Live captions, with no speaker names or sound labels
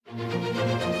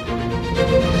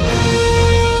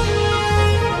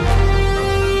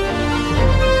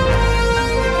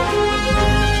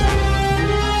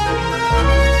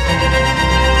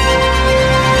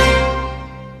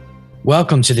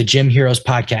Welcome to the Gym Heroes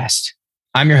podcast.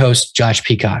 I'm your host, Josh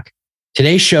Peacock.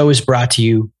 Today's show is brought to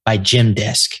you by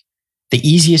GymDesk, the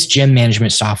easiest gym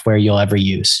management software you'll ever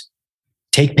use.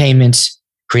 Take payments,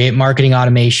 create marketing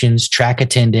automations, track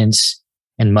attendance,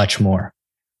 and much more.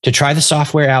 To try the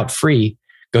software out free,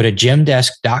 go to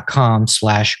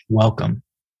gymdesk.com/welcome.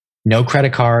 No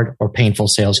credit card or painful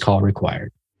sales call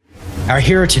required. Our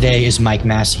hero today is Mike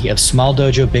Massie of Small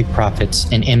Dojo Big Profits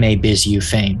and MA BizU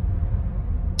fame.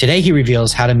 Today, he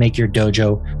reveals how to make your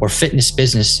dojo or fitness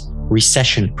business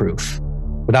recession-proof.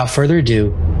 Without further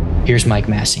ado, here's Mike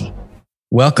Massie.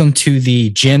 Welcome to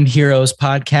the Gym Heroes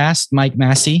podcast, Mike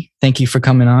Massie. Thank you for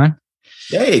coming on.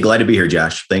 Hey, glad to be here,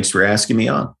 Josh. Thanks for asking me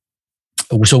on.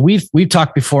 So we've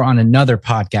talked before on another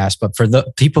podcast, but for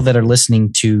the people that are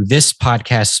listening to this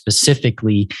podcast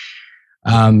specifically,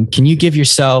 can you give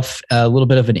yourself a little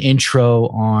bit of an intro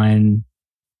on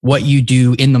what you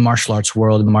do in the martial arts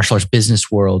world, in the martial arts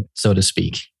business world, so to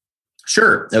speak?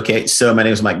 Sure. Okay. So my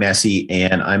name is Mike Massie,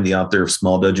 and I'm the author of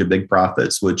Small Dojo Big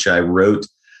Profits, which I wrote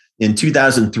in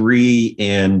 2003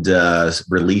 and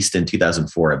released in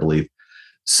 2004, I believe.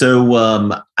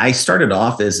 So I started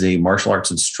off as a martial arts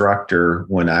instructor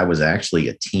when I was actually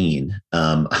a teen.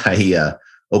 I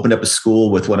opened up a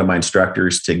school with one of my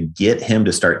instructors to get him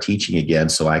to start teaching again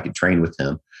so I could train with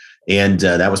him. And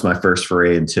that was my first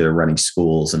foray into running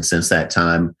schools. And since that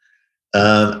time,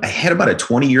 I had about a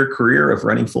 20-year career of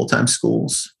running full-time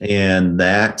schools. And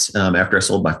that after I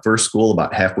sold my first school,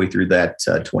 about halfway through that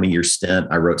 20-year stint,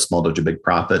 I wrote Small Dojo Big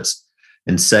Profits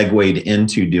and segued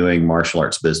into doing martial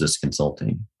arts business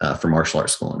consulting for martial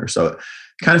arts school owners. So it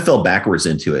kind of fell backwards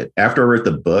into it. After I wrote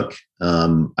the book,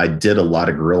 I did a lot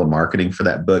of guerrilla marketing for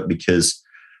that book because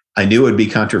I knew it would be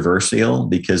controversial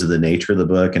because of the nature of the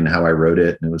book and how I wrote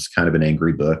it. And it was kind of an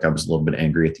angry book. I was a little bit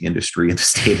angry at the industry and the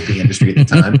state of the industry at the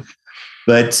time.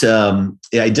 But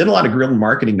I did a lot of guerrilla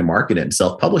marketing to market it and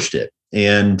self-published it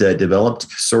and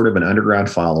developed sort of an underground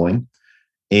following.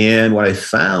 And what I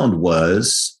found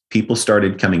was people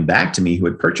started coming back to me who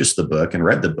had purchased the book and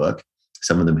read the book.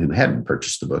 Some of them who hadn't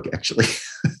purchased the book actually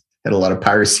had a lot of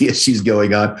piracy issues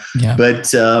going on. Yeah. But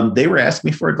they were asking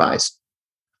me for advice.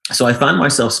 So I found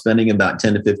myself spending about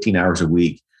 10 to 15 hours a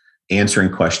week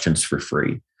answering questions for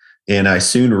free. And I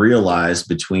soon realized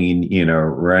between,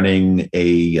 running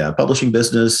a publishing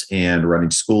business and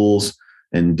running schools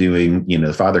and doing,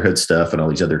 the fatherhood stuff and all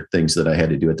these other things that I had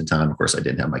to do at the time. Of course, I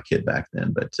didn't have my kid back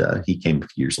then, but he came a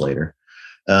few years later.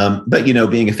 But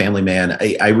being a family man,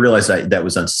 I realized that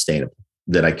was unsustainable,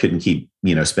 that I couldn't keep,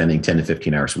 spending 10 to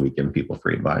 15 hours a week giving people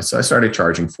free advice. So I started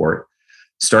charging for it.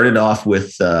 Started off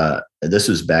with, this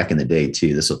was back in the day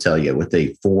too, this will tell you, with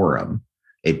a forum,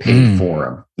 a paid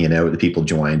forum, the people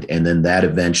joined. And then that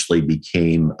eventually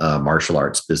became Martial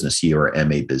Arts Business U or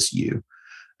MA BizU,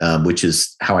 which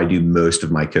is how I do most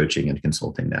of my coaching and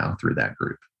consulting now through that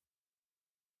group.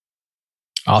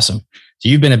 Awesome. So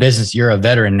you've been you're a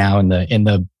veteran now in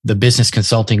the business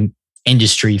consulting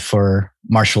industry for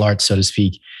martial arts, so to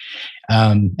speak.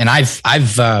 And I've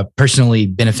personally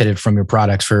benefited from your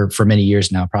products for many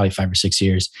years now, probably 5 or 6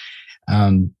 years.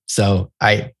 So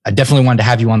I definitely wanted to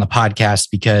have you on the podcast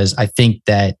because I think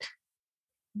that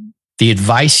the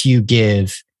advice you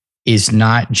give is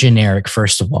not generic,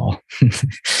 first of all,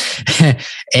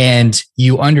 and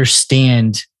you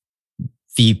understand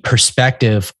the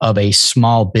perspective of a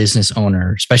small business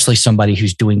owner, especially somebody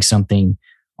who's doing something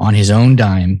on his own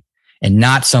dime and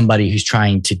not somebody who's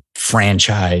trying to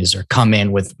franchise or come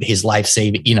in with his life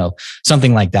saving,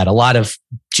 something like that. A lot of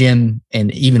gym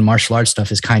and even martial arts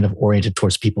stuff is kind of oriented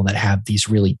towards people that have these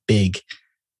really big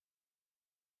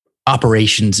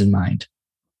operations in mind.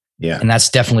 Yeah. And that's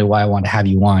definitely why I want to have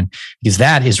you on, because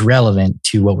that is relevant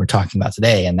to what we're talking about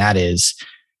today. And that is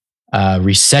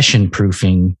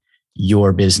recession-proofing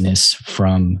your business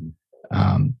from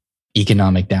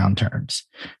economic downturns.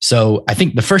 So I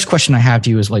think the first question I have to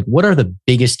you is what are the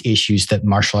biggest issues that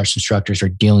martial arts instructors are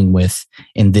dealing with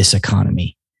in this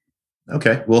economy?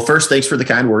 Okay. Well, first, thanks for the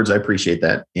kind words. I appreciate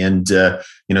that. And,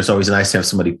 it's always nice to have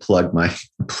somebody plug my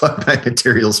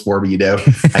materials for me.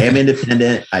 I am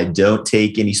independent. I don't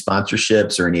take any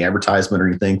sponsorships or any advertisement or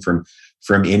anything from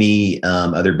any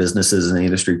other businesses in the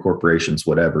industry, corporations,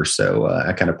 whatever. So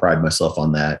I kind of pride myself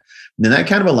on that. And then that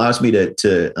kind of allows me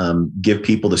to give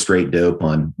people the straight dope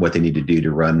on what they need to do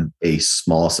to run a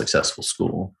small, successful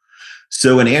school.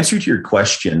 So in answer to your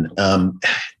question,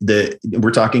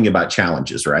 we're talking about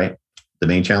challenges, right? The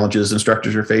main challenges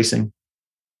instructors are facing?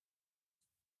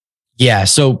 Yeah.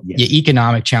 So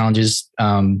economic challenges,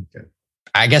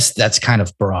 I guess that's kind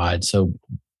of broad. So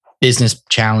business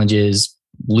challenges,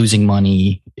 losing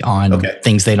money on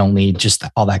things they don't need, just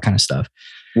all that kind of stuff.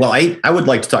 Well, I would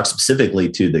like to talk specifically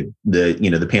to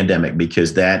the pandemic,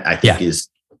 because that I think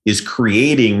is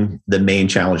creating the main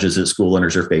challenges that school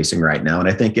owners are facing right now. And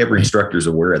I think every instructor is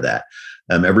aware of that.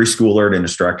 Every school owner and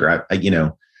instructor,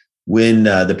 when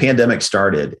the pandemic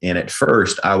started, and at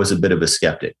first I was a bit of a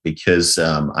skeptic, because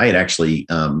I had actually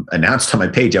announced on my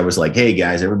page, I was like, hey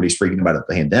guys, everybody's freaking about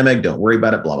the pandemic. Don't worry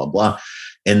about it, blah, blah, blah.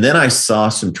 And then I saw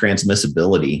some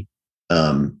transmissibility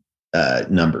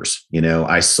numbers.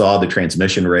 I saw the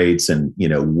transmission rates and,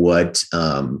 what,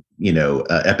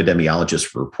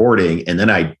 epidemiologists were reporting. And then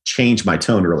I changed my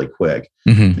tone really quick,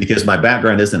 because my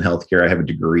background is in healthcare. I have a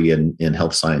degree in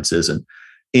health sciences, and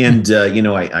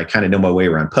I kind of know my way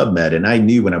around PubMed. And I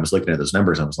knew when I was looking at those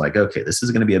numbers, I was like, okay, this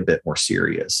is going to be a bit more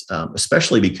serious,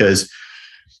 especially because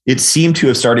it seemed to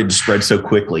have started to spread so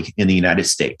quickly in the United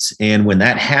States. And when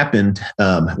that happened,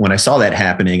 when I saw that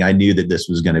happening, I knew that this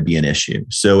was going to be an issue.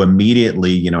 So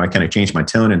immediately, I kind of changed my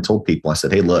tone and told people, I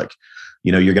said, hey, look,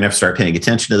 you're going to have to start paying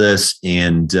attention to this.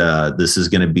 And this is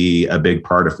going to be a big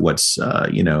part of what's,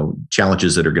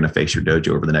 challenges that are going to face your dojo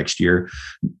over the next year.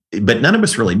 But none of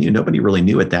us really knew. Nobody really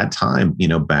knew at that time,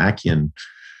 back in,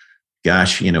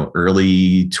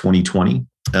 early 2020.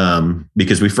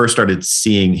 Because we first started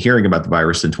hearing about the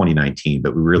virus in 2019,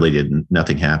 but we really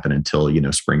nothing happened until,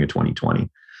 spring of 2020.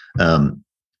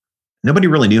 Nobody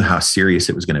really knew how serious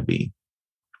it was going to be.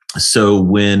 So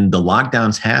when the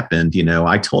lockdowns happened,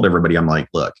 I told everybody, I'm like,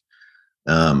 look,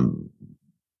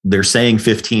 they're saying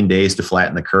 15 days to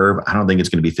flatten the curve. I don't think it's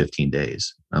going to be 15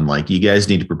 days. I'm like, you guys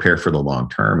need to prepare for the long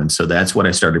term. And so that's what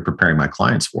I started preparing my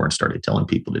clients for and started telling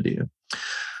people to do.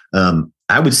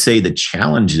 I would say the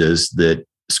challenges that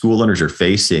school owners are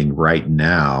facing right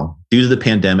now due to the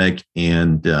pandemic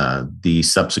and the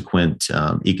subsequent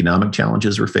economic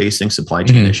challenges we're facing, supply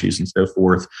chain issues and so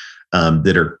forth,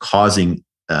 that are causing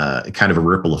kind of a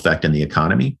ripple effect in the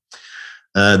economy.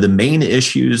 The main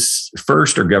issues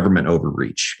first are government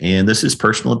overreach. And this is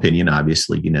personal opinion,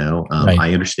 obviously,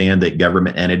 I understand that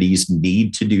government entities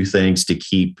need to do things to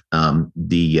keep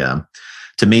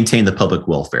to maintain the public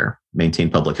welfare,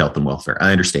 maintain public health and welfare.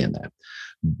 I understand that.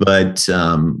 But,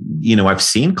 I've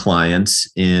seen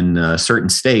clients in certain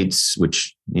states,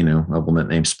 which, I will not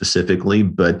name specifically,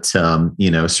 but,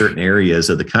 certain areas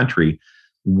of the country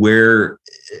where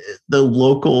the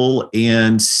local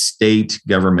and state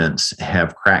governments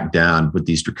have cracked down with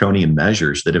these draconian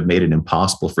measures that have made it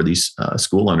impossible for these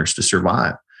school owners to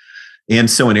survive. And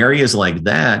so in areas like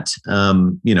that,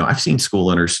 I've seen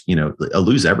school owners,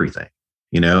 lose everything.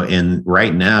 And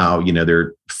right now,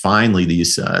 they're finally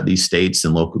these states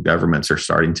and local governments are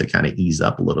starting to kind of ease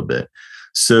up a little bit.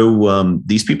 So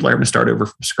these people are going to start over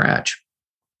from scratch.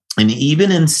 And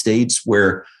even in states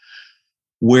where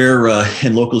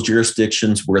in local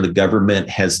jurisdictions where the government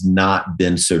has not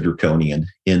been so draconian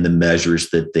in the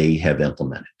measures that they have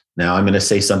implemented. Now, I'm going to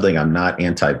say something. I'm not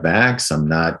anti-vax. I'm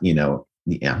not,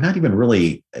 I'm not even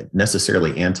really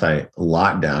necessarily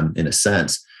anti-lockdown in a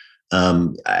sense.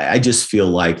 I just feel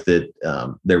like that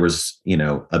there was,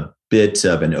 a bit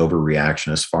of an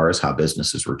overreaction as far as how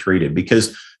businesses were treated,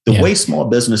 because the way small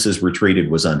businesses were treated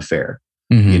was unfair.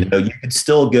 You could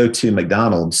still go to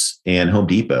McDonald's and Home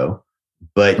Depot,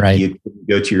 but you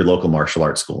go to your local martial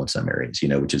arts school in some areas,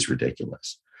 which is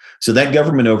ridiculous. So that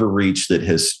government overreach that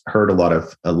has hurt a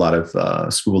lot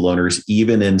of school owners,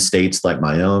 even in states like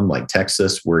my own, like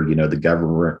Texas, where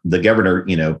the governor,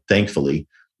 thankfully,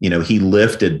 he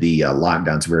lifted the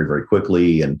lockdowns very, very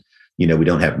quickly, and we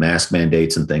don't have mask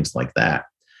mandates and things like that.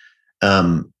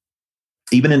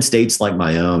 Even in states like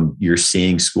my own, you're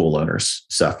seeing school owners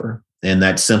suffer. And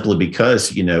that's simply because,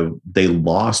 they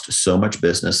lost so much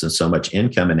business and so much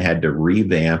income and had to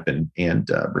revamp and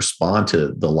respond to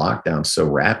the lockdown so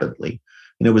rapidly,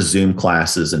 with Zoom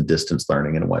classes and distance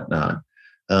learning and whatnot,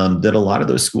 that a lot of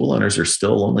those school owners are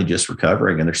still only just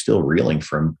recovering, and they're still reeling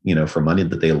from money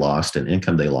that they lost and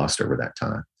income they lost over that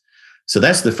time. So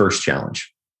that's the first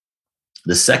challenge.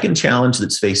 The second challenge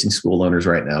that's facing school owners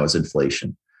right now is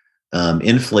inflation.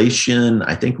 Inflation,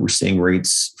 I think we're seeing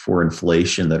rates for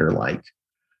inflation that are like,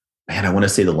 I want to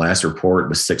say the last report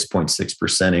was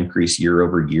 6.6% increase year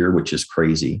over year, which is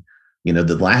crazy.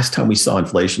 The last time we saw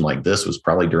inflation like this was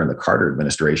probably during the Carter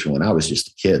administration when I was just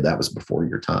a kid. That was before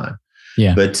your time.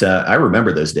 Yeah. But I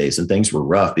remember those days, and things were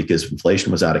rough because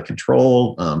inflation was out of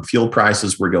control. Fuel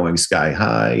prices were going sky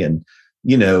high, and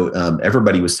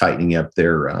everybody was tightening up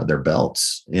their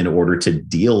belts in order to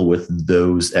deal with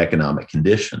those economic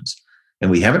conditions. And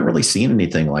we haven't really seen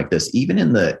anything like this, even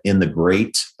in the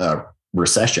Great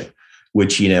Recession,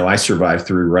 which I survived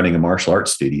through running a martial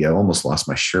arts studio. Almost lost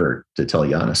my shirt, to tell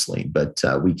you honestly, but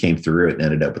we came through it and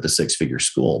ended up with a 6-figure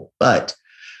school. But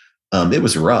It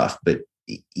was rough, but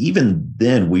even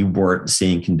then we weren't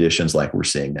seeing conditions like we're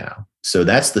seeing now. So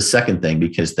that's the second thing,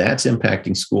 because that's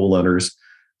impacting school owners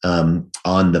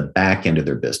on the back end of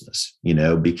their business,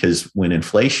 because when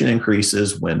inflation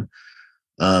increases, when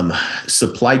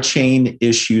supply chain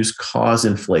issues cause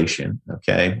inflation,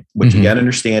 okay, what you got to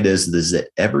understand is that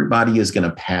everybody is going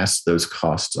to pass those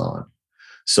costs on.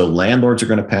 So landlords are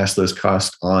going to pass those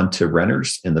costs on to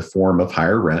renters in the form of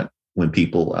higher rent when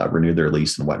people renew their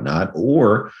lease and whatnot,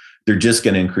 or they're just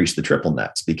going to increase the triple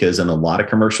nets, because in a lot of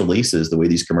commercial leases, the way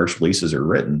these commercial leases are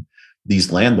written,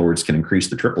 these landlords can increase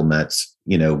the triple nets,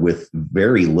 with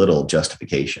very little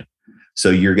justification. So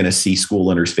you're going to see school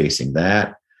owners facing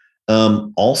that.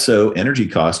 Also, energy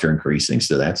costs are increasing.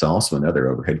 So that's also another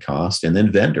overhead cost. And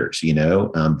then vendors,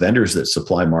 vendors that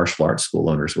supply martial arts school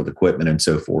owners with equipment and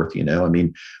so forth,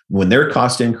 when their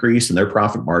costs increase and their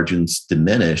profit margins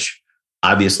diminish,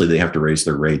 obviously they have to raise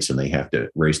their rates and they have to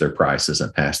raise their prices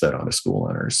and pass that on to school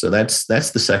owners. So that's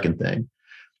the second thing.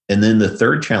 And then the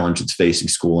third challenge that's facing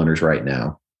school owners right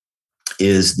now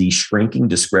is the shrinking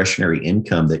discretionary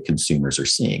income that consumers are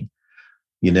seeing.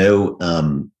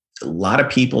 A lot of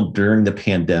people during the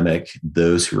pandemic,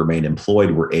 those who remained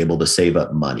employed, were able to save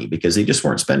up money because they just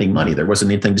weren't spending money. There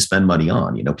wasn't anything to spend money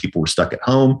on. People were stuck at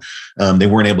home. They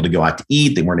weren't able to go out to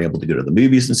eat. They weren't able to go to the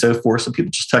movies and so forth. So people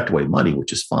just tucked away money,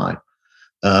 which is fine.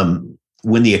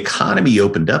 When the economy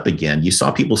opened up again, you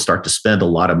saw people start to spend a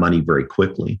lot of money very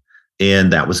quickly.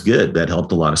 And that was good. That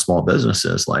helped a lot of small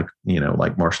businesses like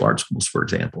martial arts schools, for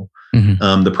example.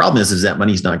 The problem is that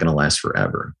money's not going to last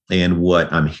forever. And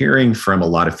what I'm hearing from a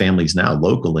lot of families now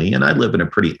locally, and I live in a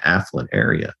pretty affluent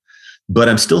area, but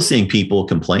I'm still seeing people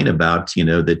complain about,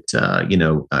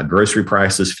 grocery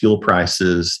prices, fuel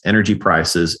prices, energy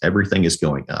prices, everything is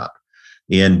going up.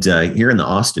 And here in the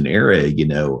Austin area,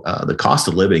 the cost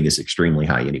of living is extremely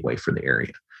high anyway for the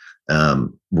area.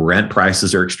 Rent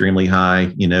prices are extremely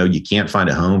high. You can't find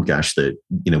a home. Gosh,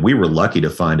 we were lucky to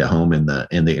find a home in the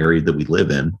area that we live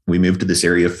in. We moved to this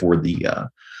area for the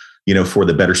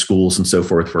better schools and so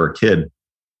forth for our kid.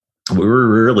 We were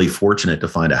really fortunate to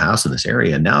find a house in this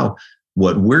area. And now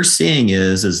what we're seeing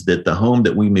is that the home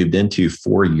that we moved into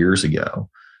 4 years ago,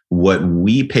 what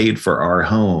we paid for our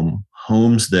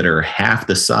homes that are half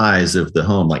the size of the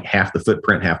home, like half the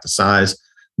footprint, half the size,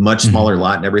 much smaller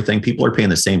lot and everything, people are paying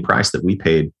the same price that we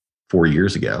paid 4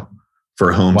 years ago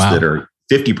for homes that are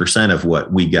 50% of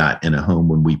what we got in a home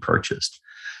when we purchased.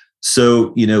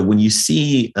 So, when you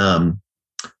see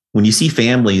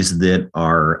families that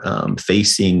are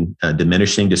facing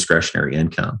diminishing discretionary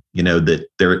income, that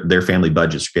their family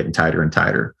budgets are getting tighter and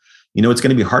tighter, it's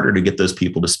going to be harder to get those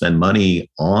people to spend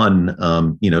money on,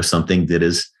 something that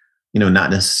is not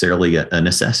necessarily a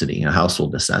necessity, a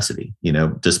household necessity,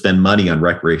 to spend money on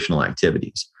recreational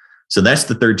activities. So that's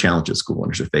the third challenge that school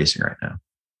owners are facing right now.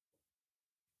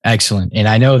 Excellent. And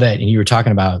I know that you were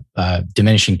talking about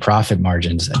diminishing profit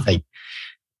margins. Like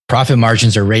profit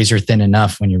margins are razor thin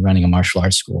enough when you're running a martial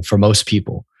arts school for most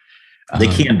people. They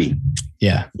can be.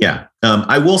 Yeah. Yeah.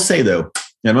 I will say though,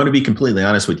 and I'm going to be completely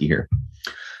honest with you here.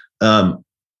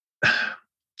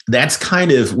 That's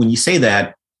kind of, when you say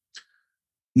that,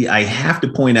 I have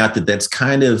to point out that that's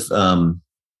kind of,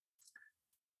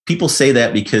 people say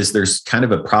that because there's kind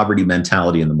of a poverty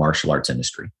mentality in the martial arts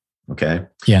industry. Okay.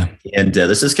 Yeah. And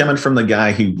this is coming from the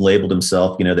guy who labeled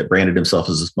himself, that branded himself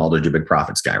as a small dojo big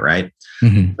profits guy. Right.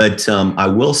 But I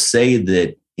will say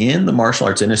that in the martial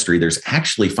arts industry, there's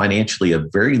actually financially a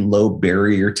very low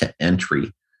barrier to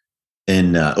entry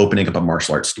in opening up a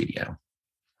martial arts studio.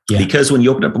 Yeah. Because when you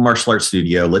open up a martial arts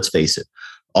studio, let's face it,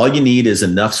 all you need is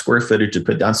enough square footage to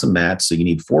put down some mats. So you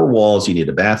need 4 walls, you need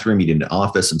a bathroom, you need an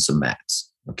office and some mats.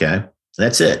 Okay.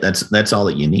 That's it. That's all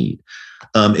that you need.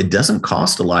 It doesn't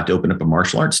cost a lot to open up a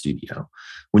martial arts studio.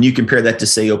 When you compare that to,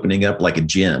 say, opening up like a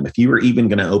gym, if you were even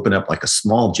going to open up like a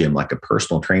small gym, like a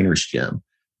personal trainer's gym,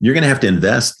 you're going to have to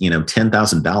invest,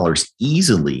 $10,000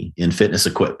 easily in fitness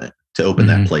equipment to open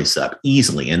that place up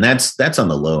easily. And that's on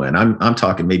the low end. I'm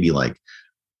talking maybe like,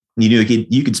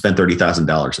 you could spend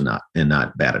 $30,000 and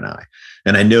not bat an eye.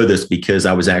 And I know this because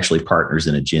I was actually partners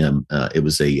in a gym. It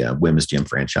was a women's gym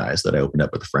franchise that I opened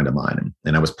up with a friend of mine,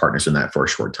 and I was partners in that for a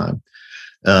short time.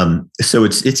 So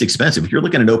it's expensive. If you're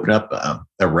looking to open up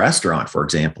a restaurant, for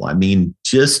example,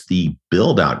 just the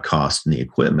build out cost and the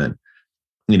equipment,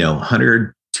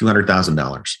 $100,000,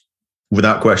 $200,000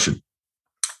 without question,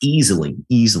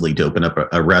 easily to open up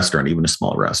a restaurant, even a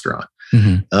small restaurant.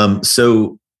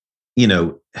 So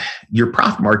your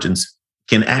profit margins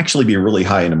can actually be really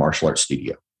high in a martial arts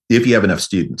studio if you have enough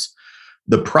students.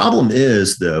 The problem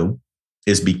is, though,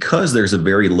 because there's a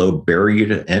very low barrier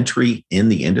to entry in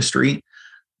the industry,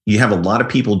 you have a lot of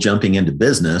people jumping into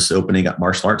business, opening up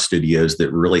martial arts studios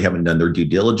that really haven't done their due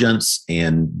diligence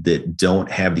and that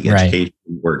don't have the education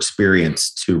or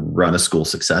experience to run a school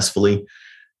successfully.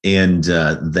 And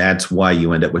that's why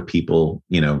you end up with people,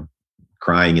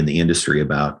 crying in the industry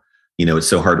about, it's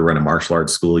so hard to run a martial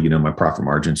arts school. My profit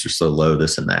margins are so low,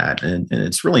 this and that. And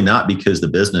it's really not because the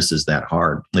business is that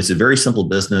hard. It's a very simple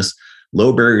business,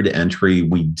 low barrier to entry.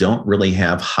 We don't really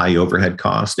have high overhead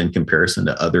cost in comparison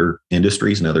to other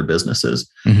industries and other businesses.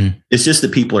 Mm-hmm. It's just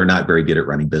that people are not very good at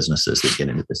running businesses that get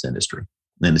into this industry.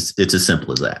 And it's as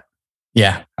simple as that.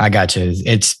 Yeah, I got you.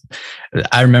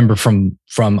 I remember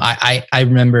I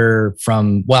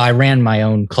ran my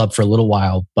own club for a little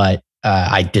while, but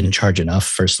I didn't charge enough,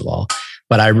 first of all.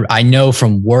 But I know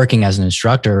from working as an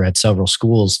instructor at several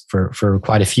schools for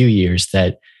quite a few years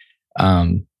that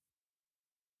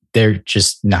they're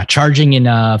just not charging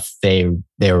enough. They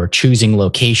were choosing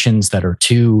locations that are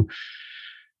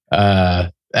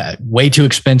way too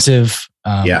expensive,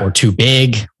 or too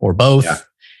big, or both. Yeah.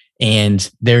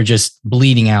 And they're just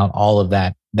bleeding out all of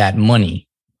that money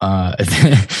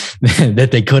that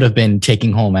they could have been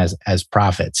taking home as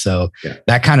profit. So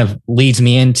that kind of leads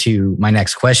me into my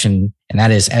next question, and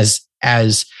that is,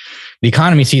 as the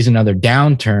economy sees another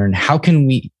downturn, how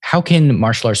can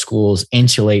martial arts schools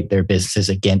insulate their businesses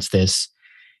against this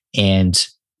and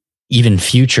even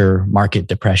future market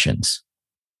depressions?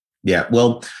 Yeah.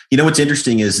 Well, what's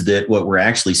interesting is that what we're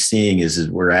actually seeing is a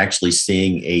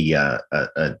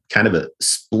kind of a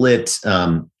split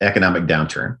economic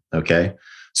downturn. Okay.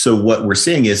 So what we're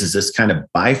seeing is this kind of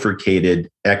bifurcated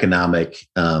economic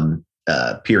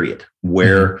period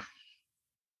where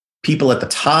people at the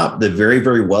top, the very,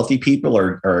 very wealthy people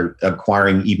are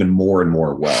acquiring even more and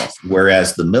more wealth,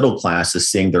 whereas the middle class is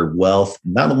seeing their wealth,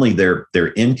 not only their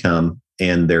income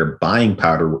and their buying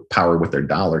power with their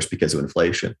dollars because of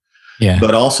inflation,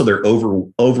 but also their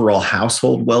overall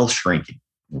household wealth shrinking.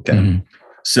 Okay. Mm-hmm.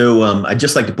 So I'd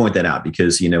just like to point that out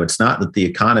because, it's not that the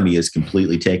economy is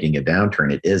completely taking a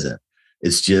downturn. It isn't.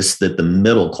 It's just that the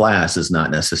middle class is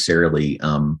not necessarily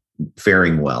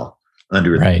faring well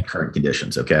under the current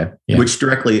conditions. Okay. Yeah. Which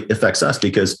directly affects us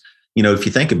because, if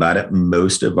you think about it,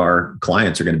 most of our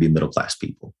clients are going to be middle-class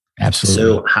people. Absolutely.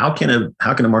 So how can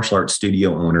a martial arts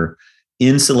studio owner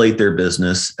insulate their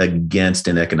business against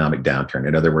an economic downturn?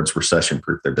 In other words,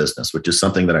 recession-proof their business, which is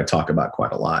something that I talk about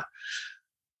quite a lot.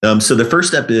 So the first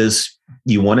step is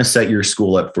you want to set your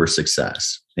school up for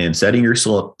success. And setting your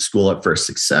school up for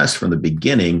success from the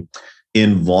beginning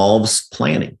involves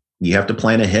planning. You have to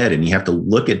plan ahead and you have to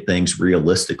look at things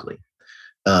realistically.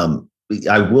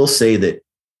 I will say that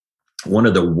one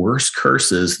of the worst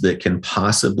curses that can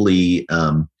possibly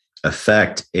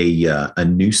affect a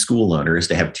new school owner is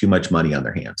to have too much money on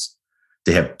their hands,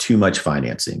 to have too much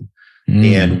financing.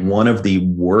 And one of the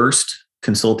worst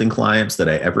consulting clients that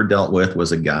I ever dealt with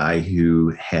was a guy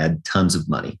who had tons of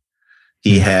money.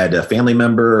 He had a family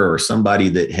member or somebody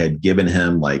that had given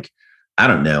him I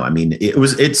don't know. I mean,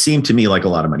 it seemed to me like a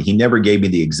lot of money. He never gave me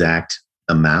the exact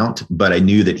amount, but I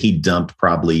knew that he dumped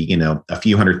probably, a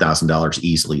few $100,000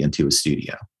 easily into his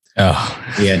studio.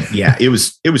 Oh, and yeah, it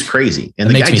was crazy. And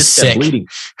the guy just kept bleeding.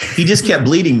 He just kept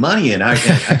bleeding money. And I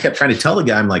kept trying to tell the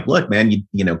guy, I'm like, look, man,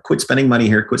 you quit spending money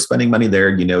here, quit spending money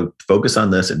there, focus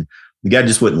on this. And the guy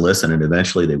just wouldn't listen. And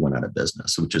eventually they went out of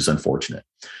business, which is unfortunate.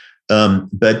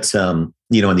 But on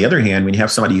the other hand, when you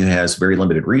have somebody who has very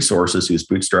limited resources, who's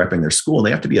bootstrapping their school,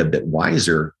 they have to be a bit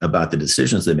wiser about the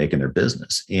decisions they make in their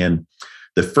business. And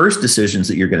the first decisions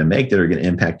that you're going to make that are going to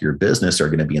impact your business are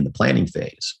going to be in the planning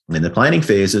phase. And the planning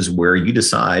phase is where you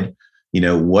decide,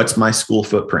 what's my school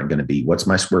footprint going to be? What's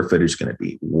my square footage going to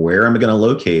be? Where am I going to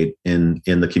locate in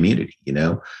the community?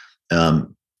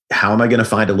 How am I going to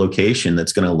find a location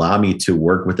that's going to allow me to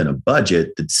work within a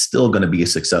budget that's still going to be a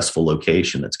successful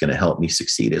location that's going to help me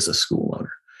succeed as a school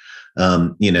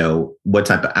owner? What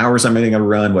type of hours am I going to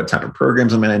run? What type of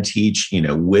programs am I going to teach?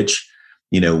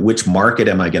 Which market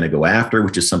am I going to go after?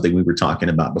 Which is something we were talking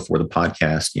about before the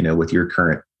podcast, with your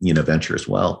current, venture as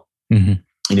well. Mm-hmm.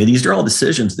 These are all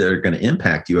decisions that are going to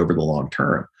impact you over the long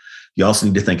term. You also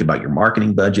need to think about your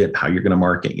marketing budget, how you're going to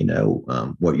market,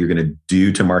 what you're going to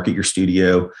do to market your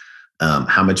studio,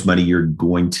 how much money you're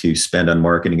going to spend on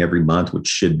marketing every month, which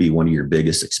should be one of your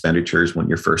biggest expenditures when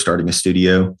you're first starting a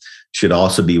studio. Should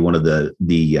also be one of the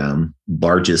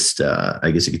largest,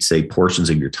 I guess you could say, portions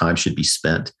of your time should be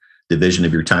spent. Division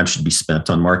of your time should be spent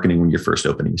on marketing when you're first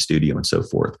opening a studio and so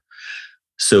forth.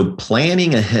 So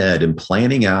planning ahead and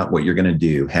planning out what you're going to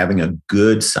do, having a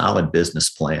good, solid business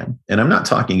plan. And I'm not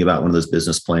talking about one of those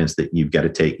business plans that you've got to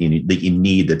take, that you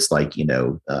need that's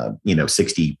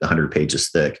 60, 100 pages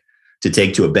thick. to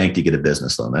take to a bank to get a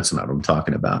business loan. That's not what I'm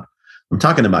talking about. I'm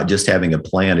talking about just having a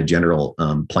plan, a general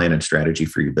plan and strategy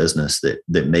for your business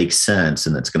that makes sense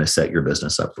and that's going to set your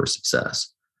business up for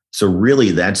success. So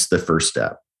really, that's the first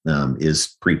step,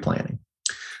 is pre-planning.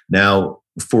 Now,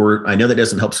 I know that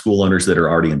doesn't help school owners that are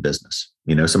already in business.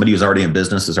 Somebody who's already in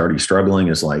business is already struggling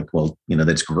is like, well,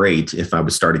 that's great if I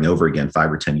was starting over again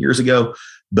 5 or 10 years ago,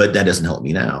 but that doesn't help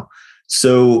me now.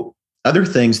 So other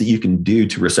things that you can do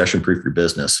to recession-proof your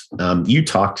business. You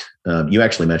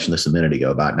actually mentioned this a minute ago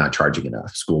about not charging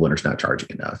enough, school owners not charging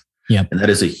enough. Yeah. And that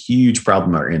is a huge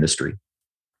problem in our industry.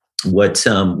 What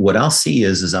I'll see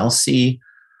is I'll see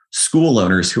school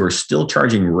owners who are still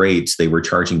charging rates they were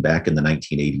charging back in the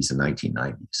 1980s and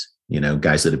 1990s,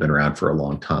 guys that have been around for a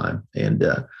long time. And,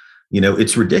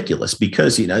 it's ridiculous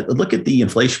because, look at the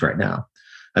inflation right now.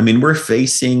 I mean, we're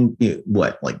facing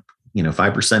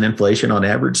 5% inflation on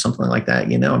average, something like that.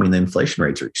 The inflation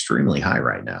rates are extremely high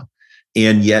right now.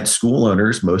 And yet school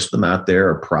owners, most of them out there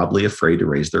are probably afraid to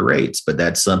raise their rates, but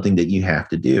that's something that you have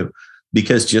to do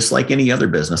because just like any other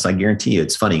business, I guarantee you,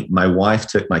 it's funny. My wife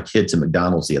took my kid to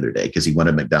McDonald's the other day because he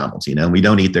wanted McDonald's, we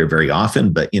don't eat there very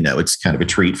often, but it's kind of a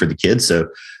treat for the kids. So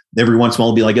every once in a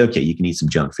while we'll be like, okay, you can eat some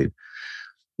junk food.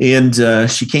 And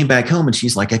she came back home and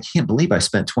she's like, I can't believe I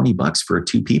spent $20 for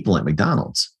 2 people at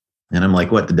McDonald's. And I'm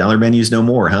like, what? The dollar menu's no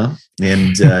more, huh?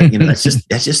 And that's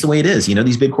just the way it is.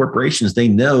 These big corporations, they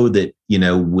know that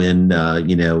when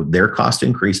their cost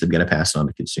increase, they're going to pass it on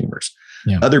to consumers.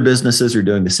 Yeah. Other businesses are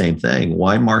doing the same thing.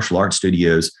 Why martial arts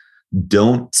studios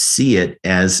don't see it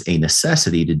as a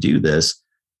necessity to do this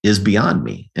is beyond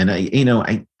me. And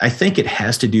I think it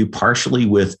has to do partially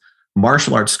with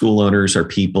martial arts school owners are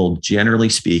people, generally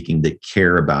speaking, that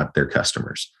care about their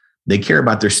customers. They care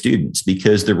about their students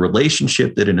because the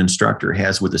relationship that an instructor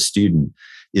has with a student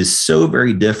is so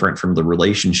very different from the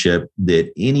relationship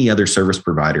that any other service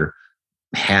provider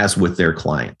has with their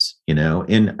clients,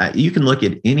 and you can look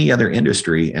at any other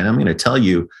industry. And I'm going to tell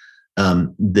you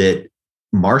that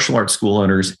martial arts school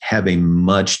owners have a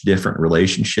much different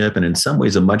relationship and in some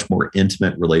ways a much more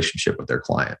intimate relationship with their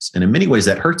clients. And in many ways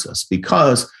that hurts us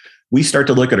because we start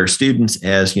to look at our students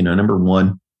as, number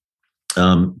one,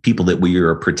 people that we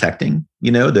are protecting,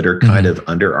 that are kind of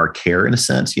under our care in a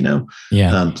sense,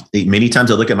 Yeah. Many times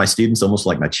I look at my students almost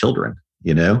like my children,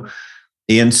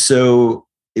 and so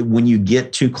when you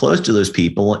get too close to those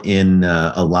people and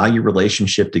allow your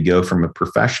relationship to go from a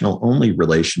professional only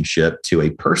relationship to a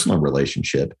personal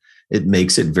relationship, it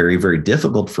makes it very, very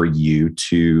difficult for you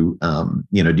to,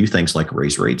 do things like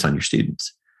raise rates on your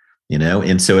students,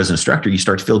 and so as an instructor, you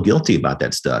start to feel guilty about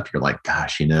that stuff. You're like,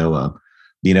 gosh, I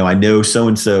know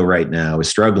so-and-so right now is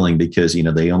struggling because,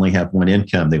 they only have one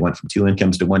income. They went from 2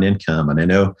 incomes to 1 income. And I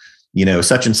know,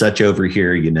 such and such over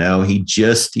here, he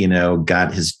just,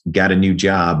 got a new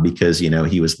job because,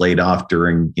 he was laid off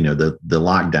during, the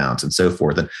lockdowns and so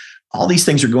forth. And all these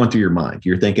things are going through your mind.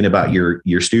 You're thinking about your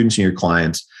students and your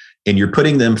clients, and you're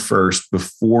putting them first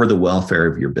before the welfare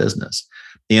of your business.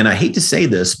 And I hate to say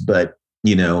this, but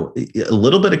a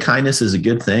little bit of kindness is a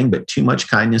good thing, but too much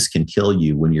kindness can kill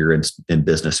you when you're in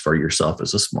business for yourself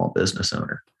as a small business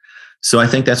owner. So I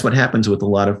think that's what happens with a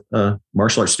lot of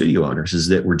martial arts studio owners is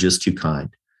that we're just too kind.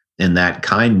 And that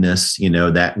kindness,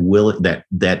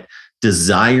 that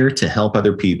desire to help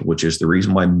other people, which is the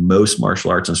reason why most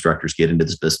martial arts instructors get into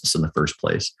this business in the first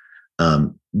place,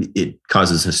 it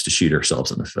causes us to shoot ourselves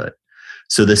in the foot.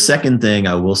 So the second thing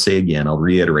I will say again, I'll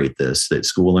reiterate this, that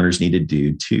school owners need to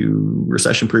do to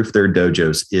recession-proof their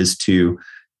dojos is to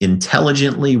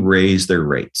intelligently raise their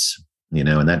rates,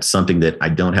 and that's something that I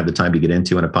don't have the time to get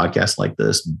into in a podcast like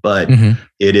this, but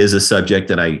it is a subject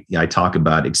that I talk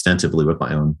about extensively with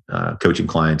my own coaching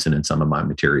clients and in some of my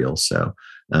materials. So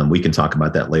we can talk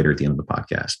about that later at the end of the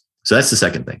podcast. So that's the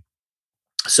second thing.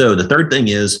 So the third thing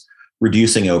is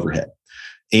reducing overhead.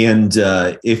 And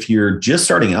if you're just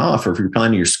starting off or if you're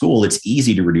planning your school, it's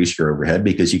easy to reduce your overhead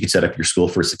because you can set up your school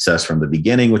for success from the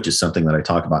beginning, which is something that I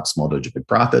talk about in Small Dojo Big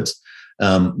Profits,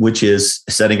 which is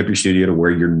setting up your studio to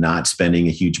where you're not spending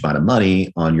a huge amount of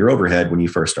money on your overhead when you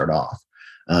first start off.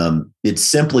 It's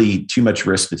simply too much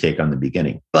risk to take on the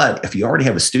beginning. But if you already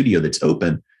have a studio that's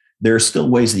open, there are still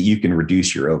ways that you can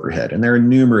reduce your overhead. And there are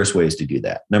numerous ways to do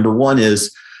that. Number one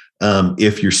is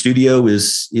if your studio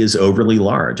is overly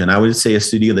large, and I would say a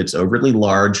studio that's overly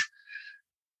large,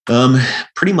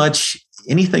 pretty much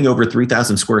anything over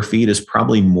 3,000 square feet is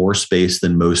probably more space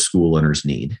than most school owners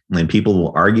need. And people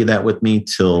will argue that with me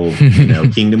till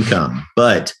kingdom come.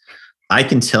 But I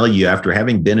can tell you, after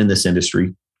having been in this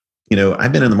industry,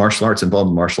 I've been in the martial arts, involved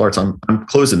in martial arts. I'm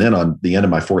closing in on the end of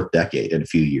my 4th decade in a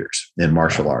few years in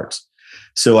martial arts.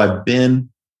 So I've been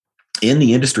in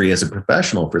the industry as a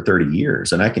professional for 30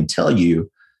 years. And I can tell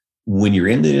you, when you're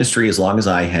in the industry as long as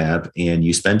I have, and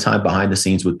you spend time behind the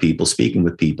scenes with people, speaking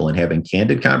with people and having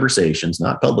candid conversations,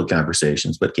 not public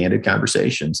conversations, but candid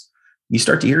conversations, you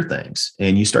start to hear things,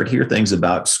 and you start to hear things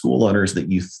about school owners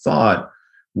that you thought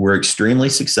were extremely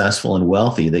successful and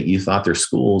wealthy, that you thought their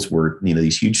schools were,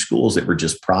 these huge schools that were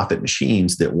just profit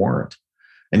machines that weren't.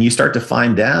 And you start to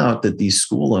find out that these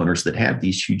school owners that have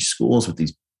these huge schools with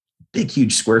these big,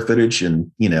 huge square footage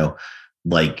and,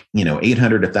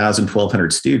 800, 1,000,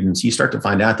 1,200 students, you start to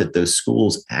find out that those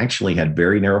schools actually had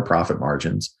very narrow profit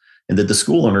margins, and that the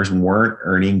school owners weren't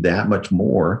earning that much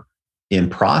more in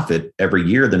profit every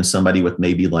year than somebody with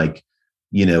maybe a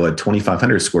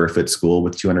 2,500 square foot school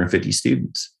with 250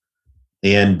 students.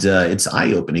 And it's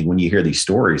eye-opening when you hear these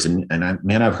stories. And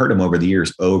I've heard them over the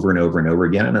years, over and over and over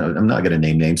again. And I'm not going to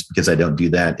name names because I don't do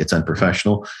that. It's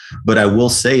unprofessional. But I will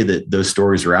say that those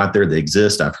stories are out there. They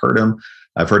exist. I've heard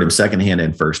them secondhand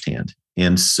and firsthand.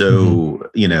 And so,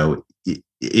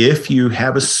 if you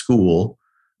have a school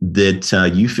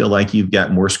that you feel like you've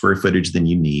got more square footage than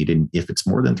you need, and if it's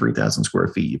more than 3,000 square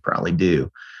feet, you probably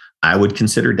do, I would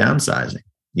consider downsizing.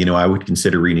 I would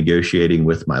consider renegotiating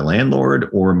with my landlord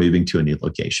or moving to a new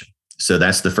location. So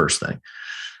that's the first thing.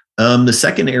 The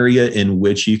second area in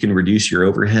which you can reduce your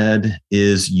overhead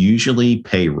is usually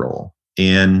payroll.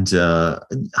 And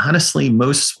honestly,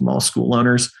 most small school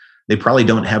owners, they probably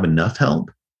don't have enough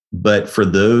help. But for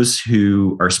those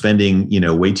who are spending,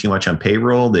 way too much on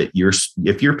payroll,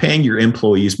 if you're paying your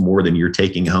employees more than you're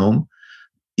taking home,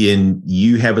 and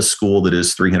you have a school that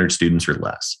is 300 students or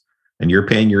less, and you're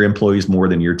paying your employees more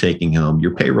than you're taking home,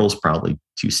 your payroll is probably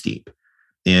too steep.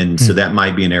 And so that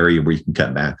might be an area where you can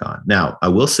cut back on. Now, I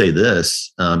will say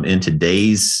this, in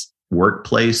today's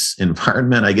workplace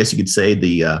environment, I guess you could say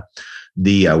the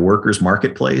workers'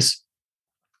 marketplace,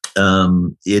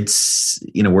 it's,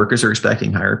 workers are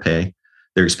expecting higher pay.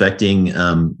 They're expecting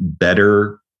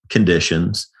better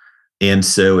conditions. And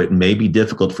so it may be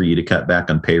difficult for you to cut back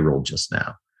on payroll just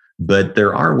now. But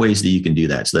there are ways that you can do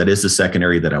that. So that is the second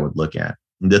area that I would look at.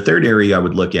 The third area I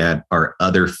would look at are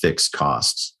other fixed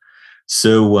costs.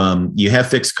 So you have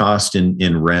fixed cost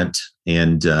in rent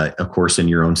and, of course, in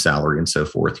your own salary and so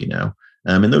forth,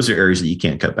 and those are areas that you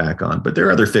can't cut back on. But there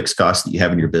are other fixed costs that you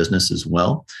have in your business as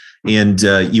well. And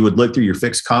you would look through your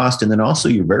fixed cost and then also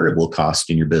your variable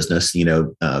cost in your business,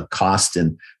 cost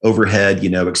and overhead,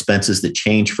 expenses that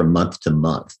change from month to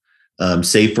month.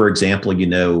 Say, for example,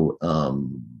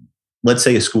 let's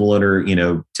say a school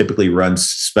owner, typically runs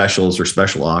specials or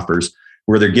special offers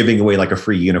where they're giving away like a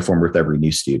free uniform with every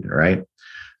new student, right?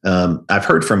 I've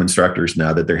heard from instructors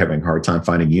now that they're having a hard time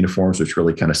finding uniforms, which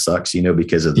really kind of sucks,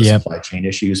 because of the supply chain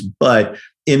issues. But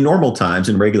in normal times,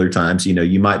 in regular times,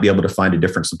 you might be able to find a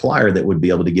different supplier that would be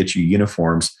able to get you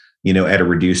uniforms, at a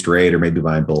reduced rate, or maybe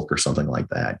buy in bulk or something like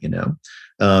that.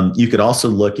 You could also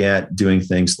look at doing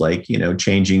things like,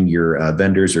 changing your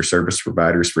vendors or service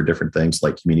providers for different things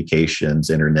like communications,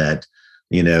 internet,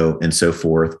 and so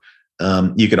forth.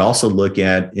 You could also look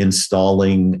at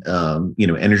installing,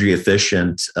 energy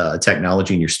efficient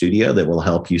technology in your studio that will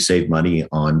help you save money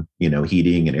on,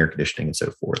 heating and air conditioning and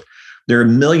so forth. There are a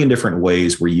million different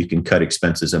ways where you can cut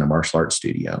expenses in a martial arts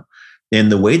studio. And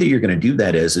the way that you're going to do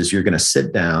that is you're going to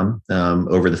sit down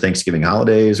over the Thanksgiving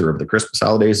holidays or over the Christmas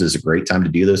holidays. Is a great time to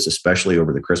do this, especially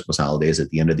over the Christmas holidays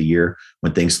at the end of the year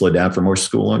when things slow down for most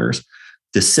school owners,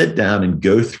 to sit down and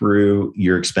go through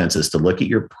your expenses, to look at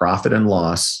your profit and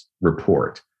loss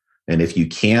report. And if you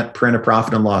can't print a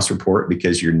profit and loss report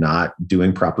because you're not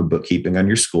doing proper bookkeeping on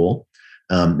your school,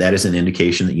 that is an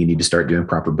indication that you need to start doing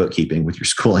proper bookkeeping with your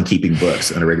school and keeping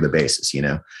books on a regular basis.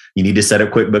 You need to set up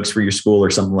QuickBooks for your school or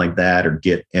something like that, or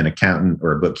get an accountant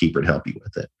or a bookkeeper to help you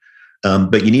with it.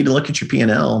 But you need to look at your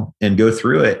P&L and go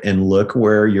through it and look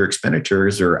where your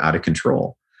expenditures are out of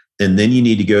control. And then you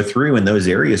need to go through in those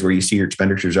areas where you see your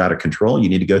expenditures out of control. You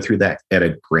need to go through that at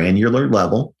a granular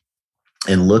level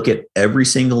and look at every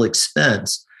single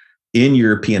expense in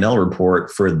your P&L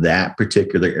report for that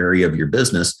particular area of your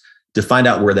business to find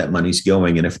out where that money's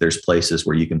going and if there's places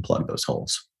where you can plug those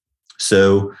holes.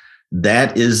 So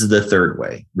that is the third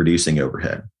way, reducing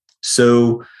overhead.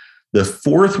 So the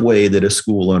fourth way that a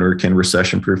school owner can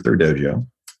recession-proof their dojo,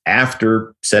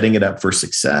 after setting it up for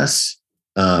success,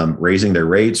 raising their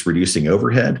rates, reducing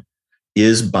overhead,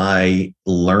 is by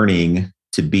learning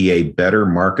to be a better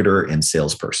marketer and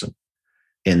salesperson.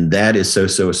 And that is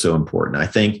so important. I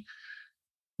think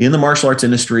in the martial arts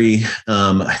industry,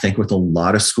 I think with a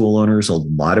lot of school owners, a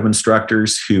lot of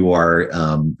instructors who are,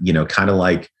 kind of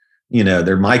like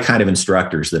they're my kind of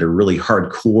instructors that are really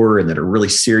hardcore and that are really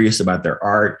serious about their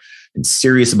art and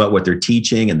serious about what they're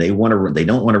teaching. And they don't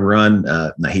want to run,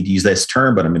 I hate to use this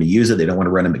term, but I'm going to use it. They don't want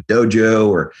to run a McDojo,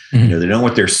 or, they don't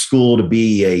want their school to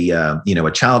be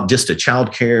a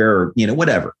child care, or,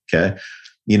 whatever. Okay.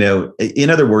 In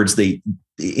other words,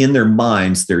 in their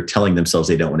minds, they're telling themselves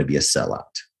they don't want to be a sellout.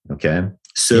 Okay.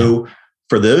 So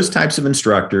for those types of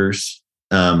instructors,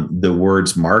 the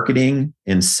words marketing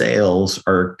and sales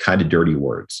are kind of dirty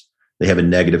words. They have a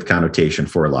negative connotation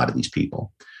for a lot of these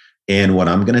people. And what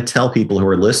I'm going to tell people who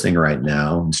are listening right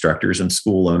now, instructors and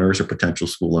school owners or potential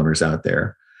school owners out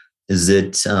there, is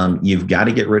that you've got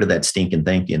to get rid of that stinking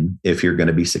thinking if you're going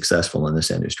to be successful in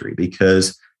this industry,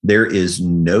 because there is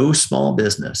no small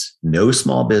business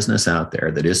out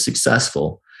there that is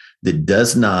successful that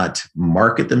does not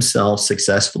market themselves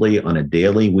successfully on a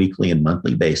daily, weekly, and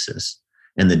monthly basis,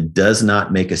 and that does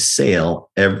not make a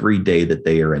sale every day that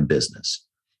they are in business.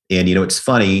 And, it's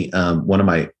funny, one of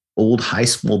my old high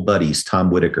school buddies,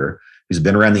 Tom Whitaker, who's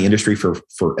been around the industry for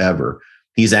forever,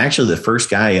 he's actually the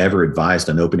first guy I ever advised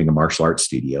on opening a martial arts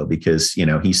studio, because,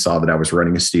 he saw that I was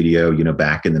running a studio,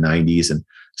 back in the 90s, and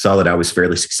saw that I was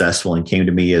fairly successful, and came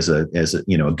to me as a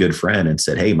good friend and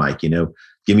said, "Hey, Mike,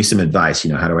 give me some advice.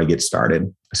 How do I get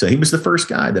started?" So he was the first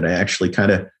guy that I actually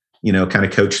kind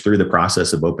of coached through the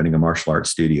process of opening a martial arts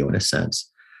studio, in a sense.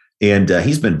 And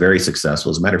he's been very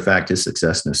successful. As a matter of fact, his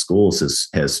success in his schools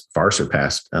has far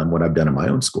surpassed what I've done in my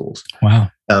own schools. Wow.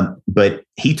 But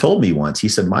he told me once, he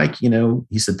said, "Mike,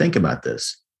 he said, think about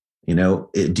this.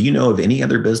 Do you know of any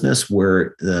other business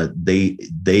where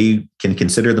they can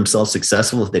consider themselves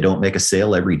successful if they don't make a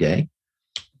sale every day?"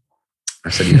 I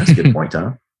said, "Yeah, that's a good point,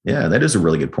 Tom. Yeah, that is a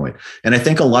really good point." And I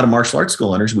think a lot of martial arts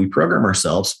school owners, we program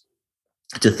ourselves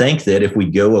to think that if we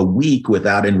go a week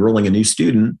without enrolling a new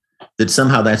student, that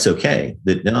somehow that's okay.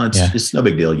 That it's no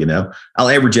big deal. I'll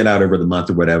average it out over the month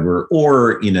or whatever.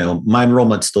 Or, my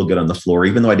enrollment's still good on the floor.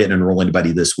 Even though I didn't enroll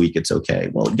anybody this week, it's okay.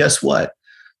 Well, guess what?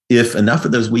 If enough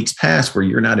of those weeks pass where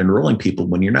you're not enrolling people,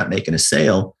 when you're not making a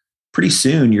sale, pretty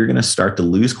soon you're going to start to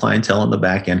lose clientele on the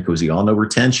back end, because we all know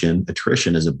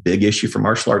attrition is a big issue for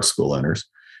martial arts school owners,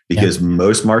 because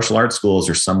most martial arts schools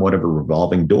are somewhat of a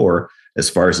revolving door as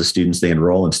far as the students they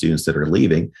enroll and students that are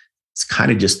leaving. It's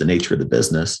kind of just the nature of the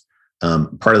business.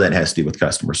 Part of that has to do with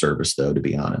customer service, though, to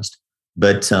be honest.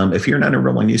 But if you're not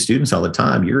enrolling new students all the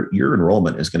time, your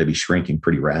enrollment is going to be shrinking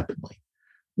pretty rapidly.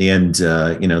 And,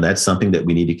 that's something that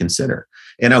we need to consider.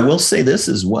 And I will say this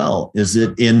as well, is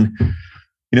that in,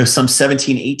 some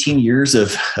 17, 18 years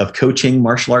of coaching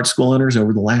martial arts school owners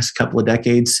over the last couple of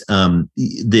decades,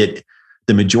 that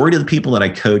the majority of the people that I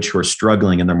coach who are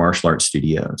struggling in their martial arts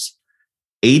studios,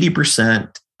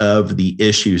 80% of the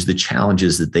issues, the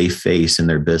challenges that they face in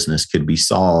their business could be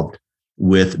solved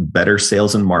with better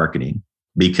sales and marketing,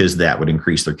 because that would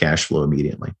increase their cash flow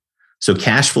immediately. So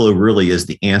cash flow really is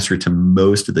the answer to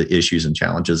most of the issues and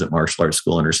challenges that martial arts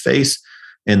school owners face.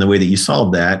 And the way that you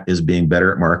solve that is being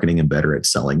better at marketing and better at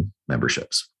selling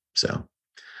memberships. So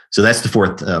that's the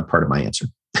fourth part of my answer.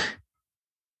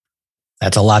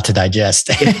 That's a lot to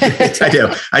digest. I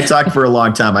do. I talk for a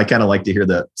long time. I kind of like to hear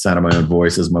the sound of my own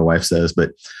voice, as my wife says.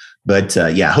 But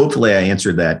hopefully I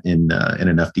answered that in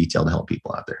enough detail to help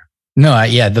people out there. No,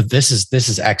 this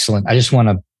is excellent. I just want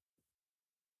to.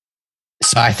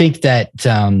 So I think that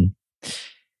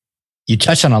you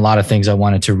touched on a lot of things I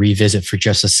wanted to revisit for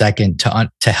just a second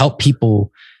to help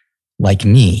people like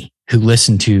me who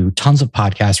listen to tons of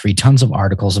podcasts, read tons of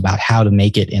articles about how to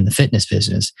make it in the fitness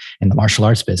business and the martial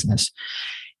arts business.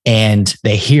 And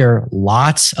they hear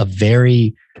lots of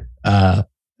very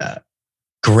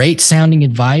great sounding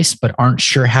advice, but aren't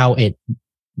sure how it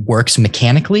works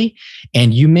mechanically.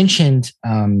 And you mentioned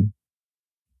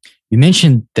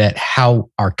that how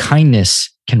our kindness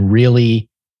can really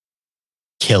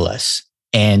kill us.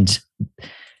 And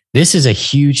this is a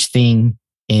huge thing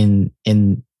in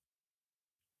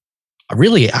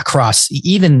really across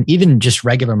even just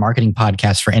regular marketing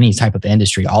podcasts for any type of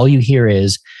industry. All you hear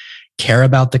is care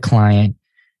about the client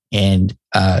and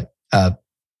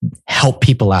help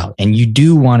people out. And you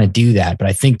do want to do that. But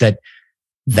I think that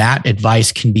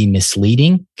advice can be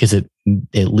misleading, because it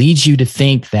leads you to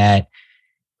think that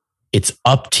it's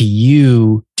up to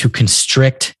you to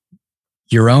constrict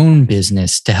your own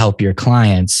business to help your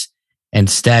clients,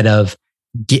 instead of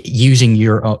using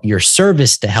your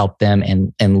service to help them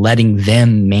and letting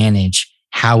them manage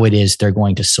how it is they're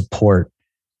going to support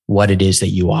what it is that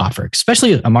you offer.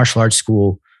 Especially a martial arts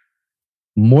school,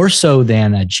 more so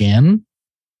than a gym,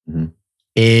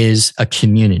 is a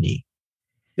community.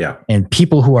 Yeah. And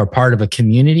people who are part of a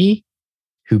community,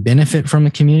 who benefit from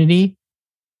a community,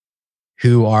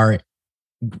 who are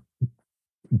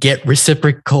get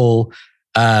reciprocal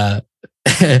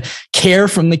care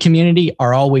from the community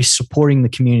are always supporting the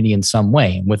community in some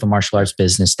way. And with a martial arts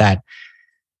business, that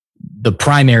the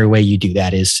primary way you do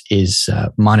that is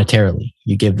monetarily.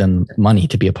 You give them money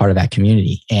to be a part of that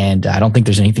community, and I don't think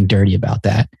there's anything dirty about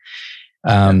that.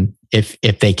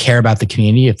 If they care about the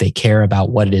community, if they care about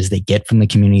what it is they get from the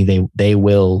community, they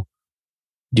will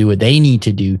do what they need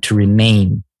to do to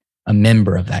remain a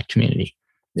member of that community.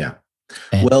 Yeah.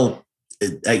 Well,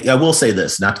 I will say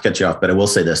this, not to cut you off, but I will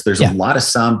say this. There's a lot of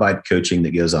soundbite coaching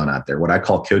that goes on out there, what I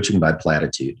call coaching by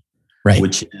platitude, right?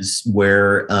 Which is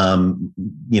where,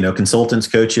 consultants,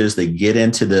 coaches, they get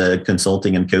into the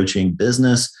consulting and coaching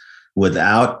business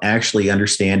without actually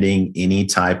understanding any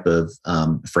type of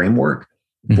framework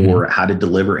for how to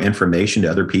deliver information to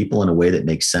other people in a way that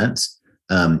makes sense.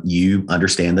 You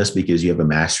understand this because you have a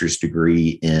master's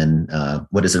degree in,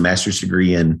 what's your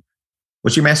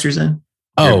master's in?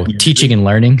 Teaching and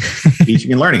learning.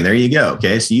 Teaching and learning. There you go.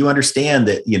 Okay. So you understand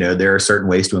that, there are certain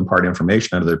ways to impart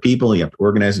information on other people. You have to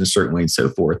organize in a certain way and so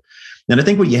forth. And I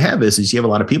think what you have is you have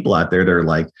a lot of people out there that are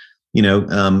like,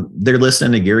 they're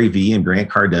listening to Gary Vee and Grant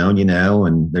Cardone,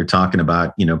 and they're talking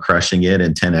about, crushing it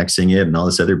and 10Xing it and all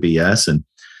this other BS. And,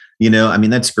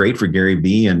 that's great for Gary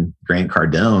Vee and Grant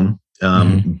Cardone.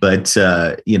 But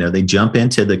they jump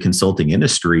into the consulting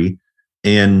industry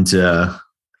and,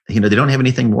 they don't have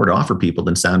anything more to offer people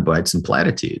than sound bites and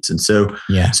platitudes. And so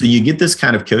you get this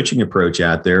kind of coaching approach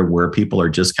out there where people are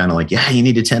just kind of like, you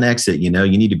need to 10X it, you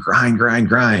need to grind,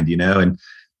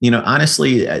 and,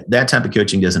 honestly, that type of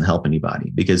coaching doesn't help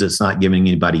anybody because it's not giving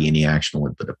anybody any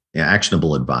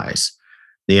actionable advice.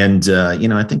 And,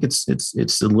 I think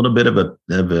it's a little bit of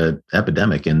a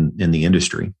epidemic in the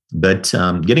industry. But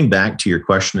getting back to your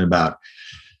question about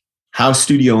how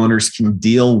studio owners can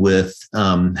deal with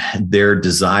their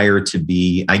desire to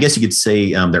be, I guess you could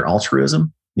say their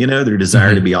altruism, their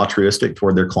desire to be altruistic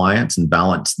toward their clients and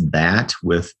balance that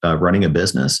with running a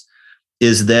business,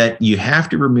 is that you have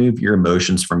to remove your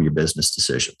emotions from your business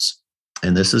decisions.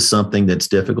 And this is something that's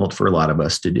difficult for a lot of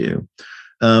us to do.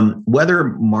 Whether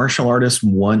martial artists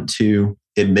want to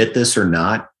admit this or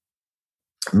not,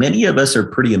 many of us are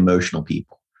pretty emotional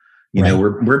people.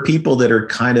 We're people that are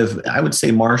kind of, I would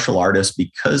say, martial artists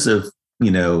because of,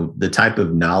 the type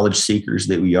of knowledge seekers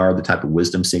that we are, the type of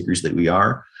wisdom seekers that we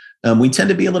are. We tend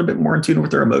to be a little bit more in tune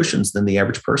with our emotions than the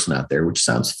average person out there, which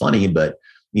sounds funny, but,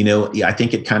 I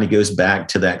think it kind of goes back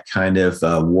to that kind of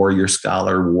warrior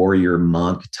scholar, warrior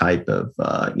monk type of,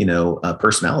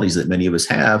 personalities that many of us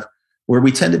have, where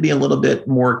we tend to be a little bit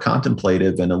more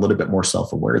contemplative and a little bit more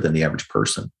self-aware than the average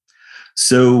person.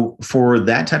 So for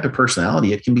that type of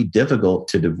personality, it can be difficult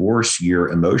to divorce your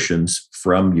emotions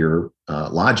from your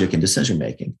logic and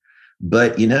decision-making.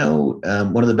 But,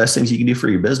 one of the best things you can do for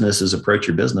your business is approach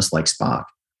your business like Spock,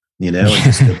 and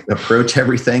just approach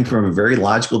everything from a very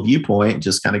logical viewpoint.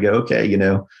 Just kind of go, okay,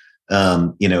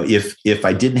 if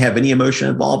I didn't have any emotion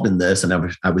involved in this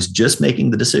and I was just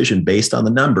making the decision based on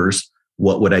the numbers,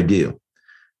 what would I do?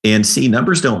 And see,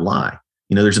 numbers don't lie.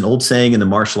 There's an old saying in the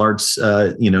martial arts,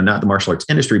 not the martial arts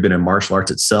industry, but in martial arts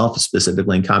itself,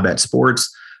 specifically in combat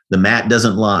sports, the mat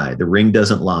doesn't lie. The ring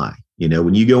doesn't lie.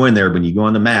 When you go in there, when you go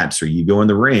on the mats or you go in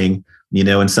the ring,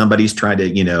 and somebody's trying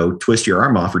to, twist your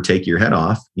arm off or take your head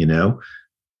off,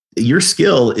 your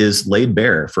skill is laid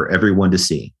bare for everyone to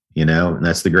see, and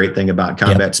that's the great thing about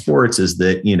combat sports is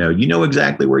that, you know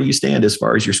exactly where you stand as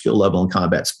far as your skill level in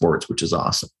combat sports, which is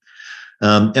awesome.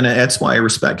 And that's why I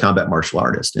respect combat martial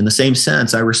artists. In the same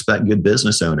sense, I respect good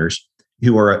business owners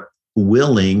who are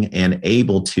willing and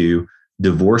able to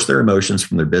divorce their emotions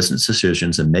from their business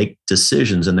decisions and make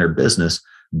decisions in their business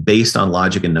based on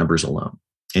logic and numbers alone.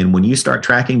 And when you start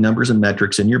tracking numbers and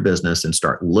metrics in your business and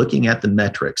start looking at the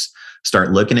metrics,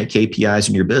 start looking at KPIs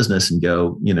in your business and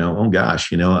go, oh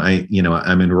gosh,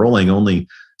 I'm enrolling only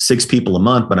 6 people a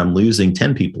month, but I'm losing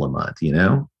 10 people a month,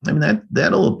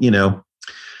 that'll,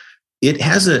 it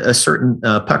has a certain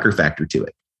pucker factor to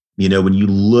it. When you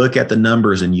look at the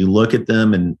numbers and you look at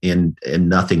them and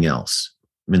nothing else.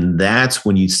 That's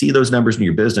when you see those numbers in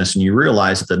your business and you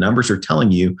realize that the numbers are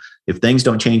telling you if things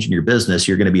don't change in your business,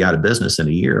 you're going to be out of business in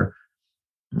a year.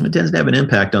 It tends to have an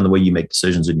impact on the way you make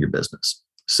decisions in your business.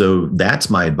 So that's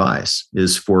my advice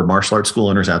is for martial arts school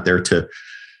owners out there to,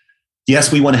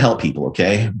 yes, we want to help people.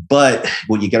 Okay. But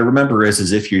what you got to remember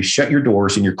is if you shut your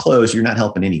doors and you're closed, you're not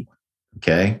helping anyone.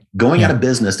 Okay. Going out of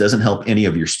business doesn't help any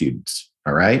of your students.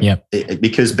 All right. Yep.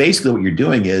 Because basically what you're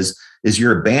doing is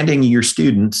you're abandoning your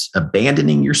students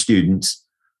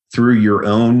through your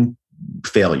own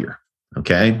failure.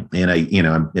 Okay.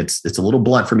 And it's a little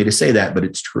blunt for me to say that, but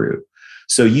it's true.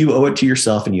 So you owe it to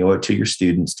yourself and you owe it to your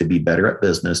students to be better at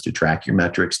business, to track your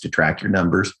metrics, to track your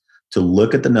numbers, to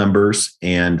look at the numbers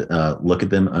and look at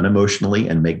them unemotionally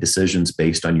and make decisions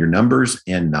based on your numbers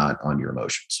and not on your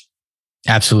emotions.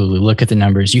 Absolutely. Look at the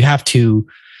numbers. You have to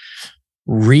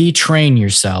retrain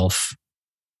yourself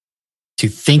to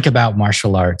think about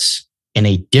martial arts in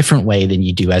a different way than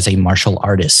you do as a martial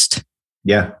artist.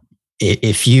 Yeah.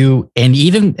 If you, and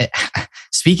even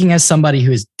speaking as somebody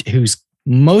who's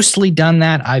mostly done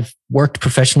that, I've worked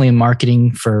professionally in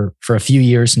marketing for a few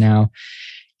years now.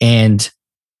 And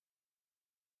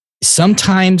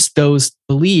sometimes those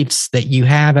beliefs that you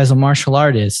have as a martial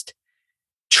artist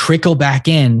trickle back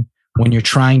in when you're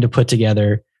trying to put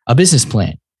together a business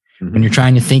plan, when you're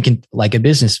trying to think like a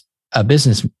business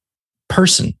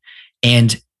person.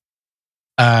 And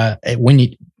when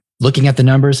you looking at the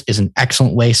numbers is an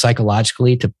excellent way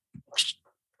psychologically to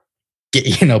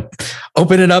get,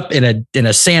 open it up in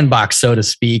a sandbox, so to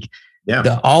speak.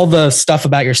 Yeah. All the stuff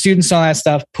about your students, all that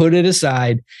stuff, put it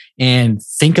aside and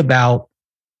think about,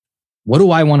 what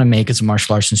do I want to make as a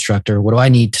martial arts instructor? What do I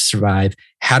need to survive?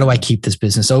 How do I keep this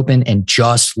business open? And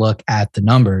just look at the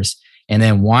numbers. And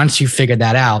then once you figure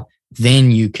that out,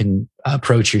 then you can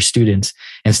approach your students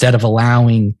instead of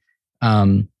allowing,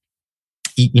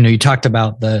 you talked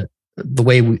about the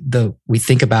way we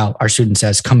think about our students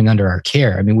as coming under our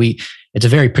care. I mean, it's a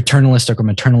very paternalistic or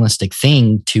maternalistic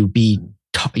thing to be,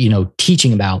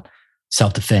 teaching about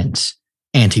self-defense,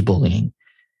 anti-bullying.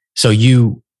 So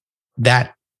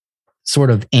that sort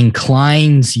of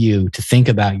inclines you to think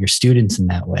about your students in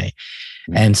that way.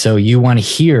 And so you want to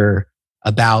hear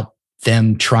about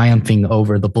them triumphing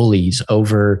over the bullies,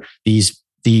 over these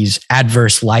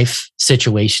adverse life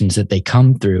situations that they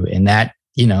come through. And that,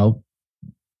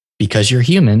 because you're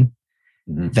human,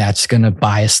 that's going to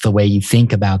bias the way you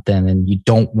think about them. And you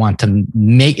don't want to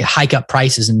hike up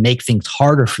prices and make things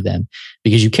harder for them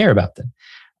because you care about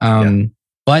them.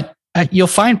 But you'll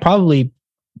find probably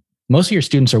most of your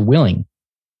students are willing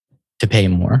to pay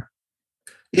more.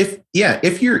 If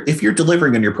you're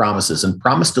delivering on your promises, and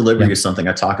promise delivery is something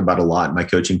I talk about a lot in my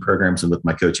coaching programs and with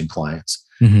my coaching clients,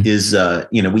 is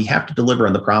we have to deliver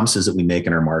on the promises that we make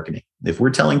in our marketing. If we're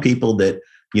telling people that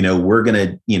we're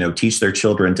going to teach their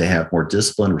children to have more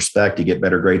discipline, respect, to get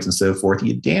better grades and so forth,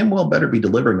 you damn well better be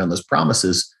delivering on those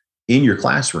promises in your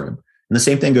classroom. And the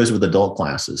same thing goes with adult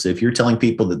classes. If you're telling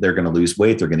people that they're going to lose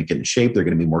weight, they're going to get in shape, they're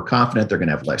going to be more confident, they're going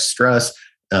to have less stress,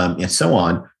 and so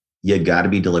on, you got to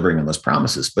be delivering on those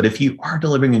promises. But if you are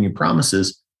delivering on your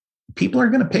promises, people are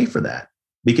going to pay for that,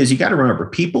 because you got to remember,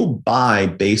 people buy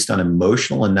based on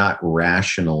emotional and not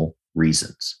rational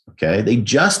reasons. Okay. They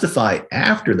justify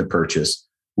after the purchase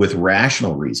with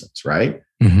rational reasons, right?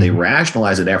 They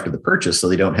rationalize it after the purchase so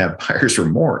they don't have buyer's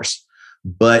remorse.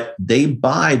 But they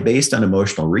buy based on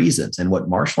emotional reasons. And what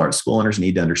martial arts school owners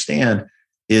need to understand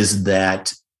is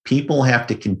that people have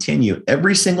to continue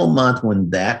every single month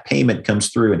when that payment comes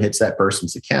through and hits that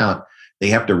person's account, they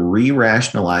have to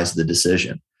re-rationalize the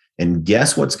decision. And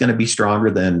guess what's going to be stronger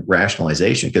than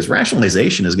rationalization? Because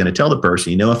rationalization is going to tell the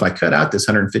person, if I cut out this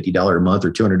 $150 a month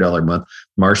or $200 a month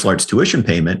martial arts tuition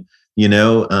payment,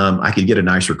 I could get a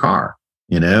nicer car,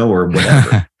 or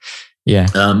whatever. Yeah.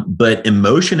 But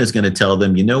emotion is going to tell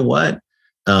them, what?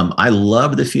 I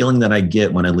love the feeling that I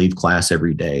get when I leave class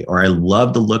every day, or I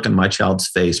love the look on my child's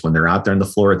face when they're out there on the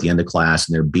floor at the end of class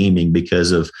and they're beaming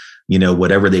because of,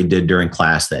 whatever they did during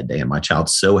class that day. And my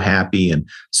child's so happy and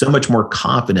so much more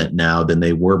confident now than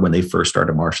they were when they first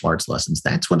started martial arts lessons.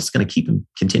 That's what's going to keep them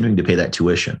continuing to pay that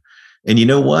tuition. And you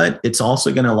know what? It's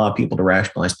also going to allow people to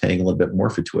rationalize paying a little bit more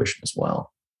for tuition as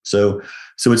well. So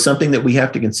it's something that we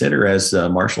have to consider as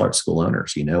martial arts school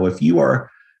owners. If you are,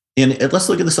 and let's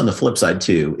look at this on the flip side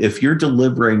too. If you're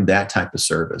delivering that type of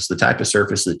service, the type of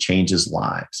service that changes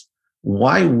lives,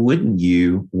 why wouldn't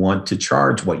you want to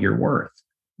charge what you're worth?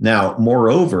 Now,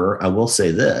 moreover, I will say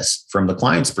this from the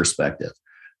client's perspective.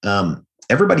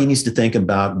 Everybody needs to think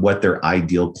about what their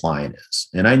ideal client is.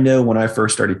 And I know when I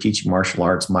first started teaching martial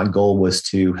arts, my goal was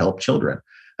to help children.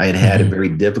 I had had a very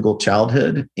difficult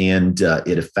childhood, and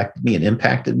it affected me and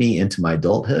impacted me into my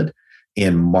adulthood.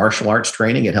 And martial arts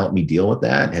training had helped me deal with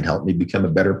that. It helped me become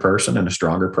a better person and a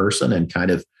stronger person and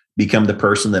kind of become the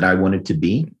person that I wanted to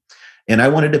be. And I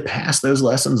wanted to pass those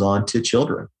lessons on to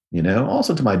children,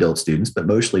 also to my adult students, but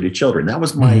mostly to children. That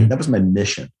was my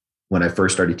mission when I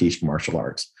first started teaching martial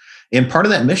arts. And part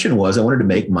of that mission was I wanted to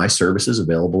make my services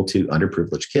available to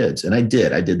underprivileged kids. And I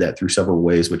did. I did that through several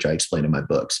ways, which I explain in my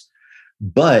books.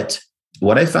 But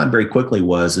what I found very quickly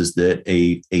is that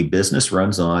a business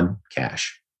runs on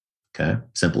cash. Okay.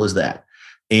 Simple as that.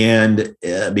 And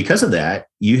because of that,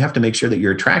 you have to make sure that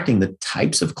you're attracting the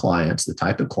types of clients, the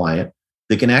type of client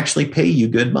that can actually pay you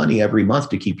good money every month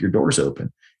to keep your doors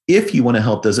open. If you want to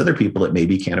help those other people that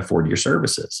maybe can't afford your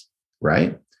services,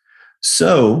 right?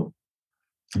 So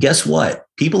guess what?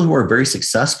 People who are very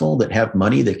successful that have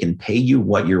money that can pay you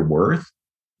what you're worth,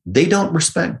 they don't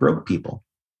respect broke people.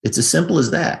 It's as simple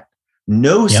as that.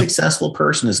 No successful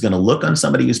person is going to look on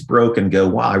somebody who's broke and go,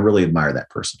 wow, I really admire that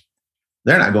person.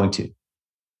 They're not going to.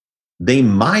 They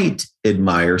might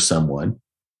admire someone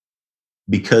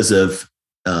because of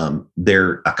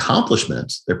their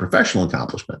accomplishments, their professional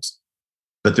accomplishments,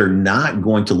 but they're not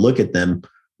going to look at them,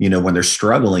 when they're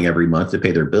struggling every month to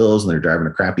pay their bills and they're driving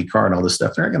a crappy car and all this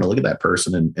stuff. They're not going to look at that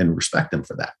person and respect them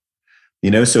for that.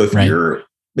 So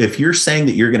if you're saying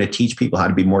that you're going to teach people how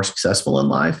to be more successful in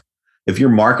life, if you're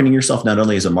marketing yourself not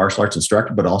only as a martial arts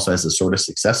instructor, but also as a sort of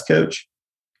success coach,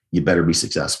 you better be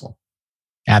successful.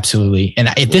 Absolutely. And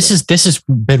this has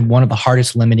been one of the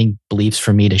hardest limiting beliefs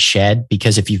for me to shed,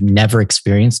 because if you've never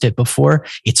experienced it before,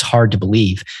 it's hard to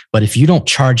believe. But if you don't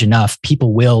charge enough,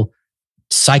 people will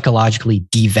psychologically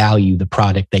devalue the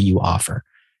product that you offer.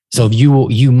 So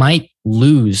you might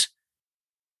lose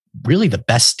really the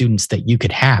best students that you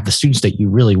could have, the students that you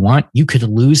really want. You could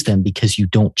lose them because you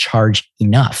don't charge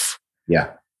enough.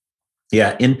 Yeah.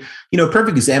 Yeah. And, a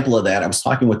perfect example of that, I was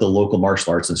talking with the local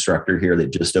martial arts instructor here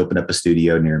that just opened up a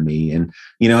studio near me. And,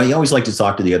 I always like to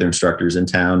talk to the other instructors in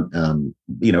town,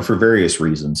 for various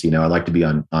reasons. I like to be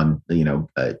on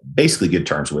basically good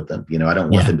terms with them. I don't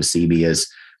want them to see me as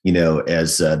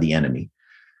the enemy.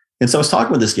 And so I was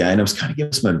talking with this guy and I was kind of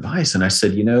giving some advice. And I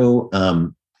said,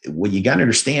 what you got to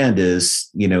understand is,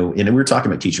 and we were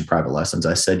talking about teaching private lessons.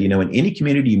 I said, in any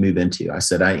community you move into, I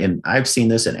said, I've seen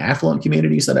this in affluent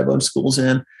communities that I've owned schools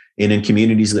in, and in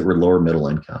communities that were lower middle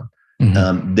income.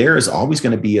 Mm-hmm. There is always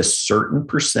going to be a certain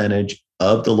percentage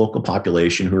of the local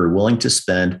population who are willing to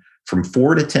spend from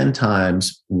 4 to 10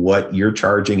 times what you're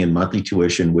charging in monthly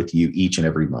tuition with you each and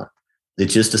every month.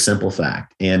 It's just a simple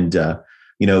fact. And,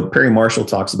 Perry Marshall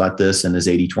talks about this in his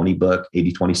 80-20 book,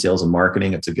 80-20 Sales and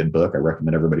Marketing. It's a good book. I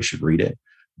recommend everybody should read it.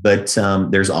 But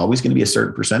there's always going to be a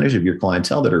certain percentage of your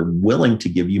clientele that are willing to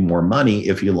give you more money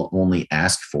if you'll only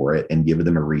ask for it and give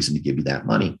them a reason to give you that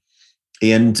money.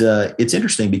 And it's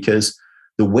interesting because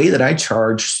the way that I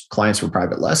charge clients for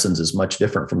private lessons is much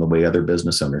different from the way other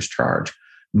business owners charge.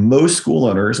 Most school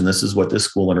owners, and this is what this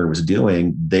school owner was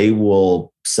doing, they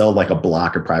will sell like a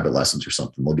block of private lessons or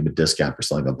something. They'll give a discount for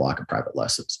selling a block of private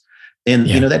lessons. And,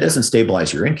 that doesn't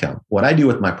stabilize your income. What I do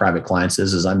with my private clients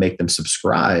is I make them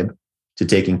subscribe to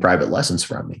taking private lessons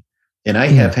from me. And I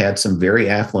have had some very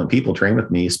affluent people train with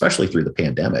me, especially through the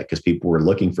pandemic, because people were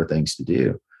looking for things to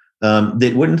do.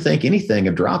 That wouldn't think anything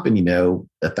of dropping, $1,000,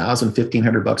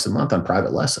 $1,500 a month on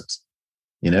private lessons.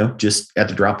 Just at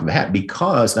the drop of a hat,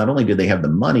 because not only did they have the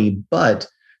money, but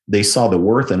they saw the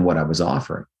worth in what I was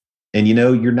offering. And,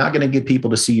 you're not going to get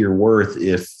people to see your worth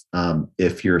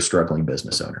if you're a struggling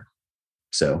business owner.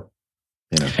 So,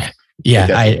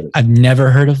 yeah, I've never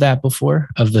heard of that before,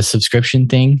 of the subscription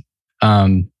thing.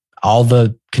 All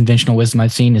the conventional wisdom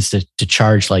I've seen is to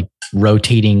charge like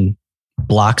rotating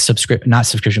block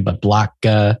block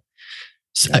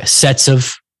sets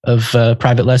of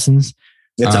private lessons.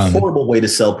 It's a horrible way to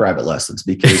sell private lessons,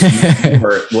 because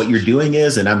what you're doing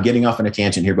is, and I'm getting off on a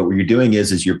tangent here, but what you're doing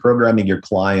is you're programming your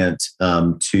client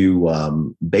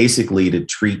to basically to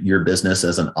treat your business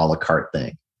as an a la carte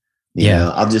thing.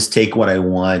 I'll just take what I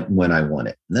want when I want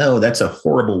it. No, that's a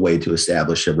horrible way to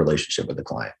establish a relationship with the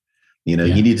client. You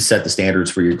need to set the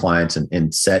standards for your clients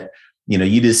and set,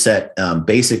 you just set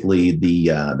basically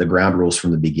the ground rules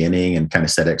from the beginning and kind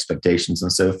of set expectations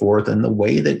and so forth. And the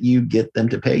way that you get them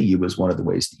to pay you is one of the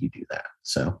ways that you do that.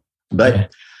 So, but a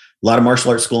lot of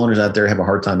martial arts school owners out there have a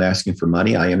hard time asking for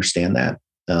money. I understand that.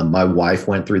 My wife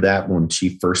went through that when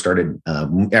she first started.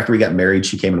 After we got married,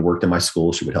 she came and worked in my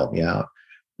school. She would help me out.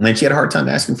 And then she had a hard time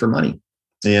asking for money.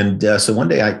 And so one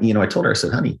day I told her, I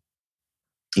said, honey,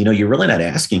 you're really not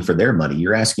asking for their money.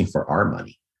 You're asking for our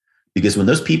money. Because when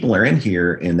those people are in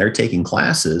here and they're taking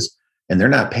classes and they're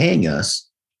not paying us,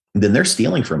 then they're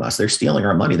stealing from us. They're stealing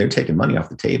our money. They're taking money off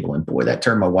the table. And boy, that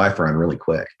turned my wife around really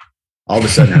quick. All of a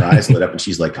sudden her eyes lit up and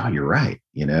she's like, oh, you're right.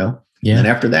 Yeah. And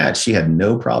after that, she had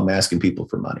no problem asking people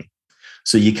for money.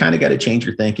 So you kind of got to change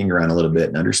your thinking around a little bit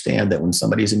and understand that when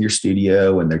somebody's in your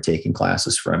studio and they're taking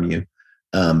classes from you,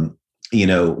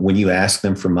 when you ask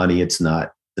them for money, it's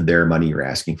not their money you're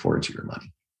asking for, it's your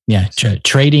money. Yeah.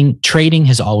 Trading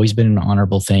has always been an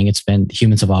honorable thing.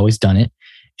 Humans have always done it.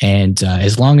 And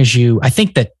as long as I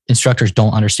think that instructors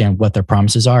don't understand what their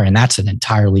promises are, and that's an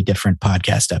entirely different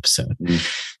podcast episode.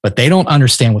 But they don't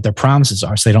understand what their promises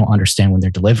are, so they don't understand when they're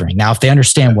delivering. Now, if they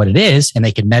understand what it is and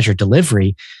they can measure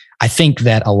delivery, I think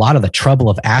that a lot of the trouble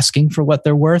of asking for what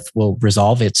they're worth will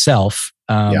resolve itself.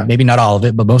 Maybe not all of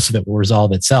it, but most of it will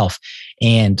resolve itself.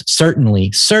 And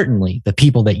certainly the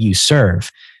people that you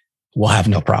serve will have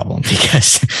no problem,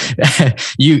 because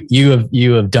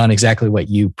you have done exactly what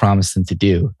you promised them to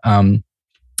do.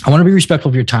 I want to be respectful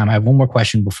of your time. I have one more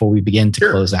question before we begin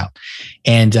to close out.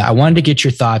 And I wanted to get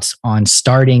your thoughts on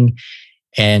starting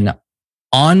an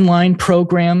online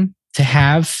program to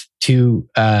have to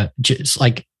just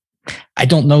like, I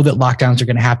don't know that lockdowns are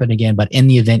going to happen again, but in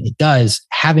the event it does,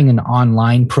 having an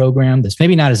online program that's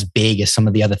maybe not as big as some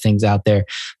of the other things out there,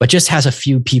 but just has a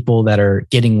few people that are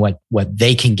getting what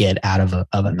they can get out of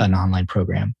an online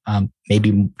program.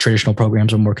 Maybe traditional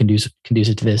programs are more conducive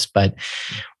to this, but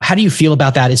how do you feel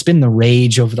about that? It's been the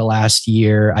rage over the last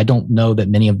year. I don't know that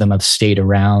many of them have stayed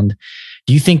around.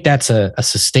 Do you think that's a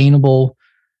sustainable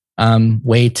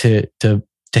way to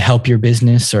help your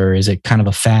business, or is it kind of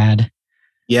a fad?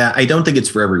 Yeah, I don't think it's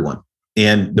for everyone.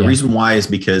 And the reason why is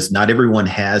because not everyone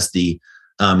has the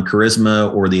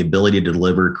charisma or the ability to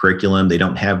deliver curriculum. They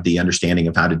don't have the understanding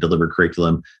of how to deliver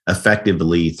curriculum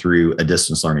effectively through a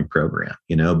distance learning program,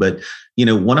 But,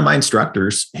 one of my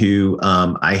instructors who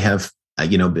I have,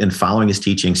 been following his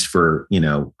teachings for,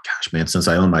 since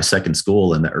I owned my second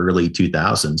school in the early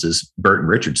 2000s is Burton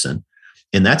Richardson.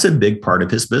 And that's a big part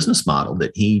of his business model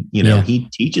that he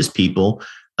teaches people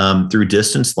through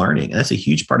distance learning. And that's a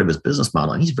huge part of his business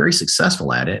model. And he's very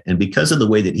successful at it. And because of the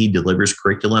way that he delivers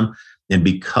curriculum and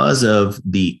because of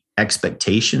the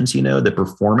expectations, the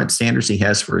performance standards he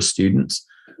has for his students,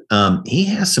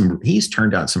 he's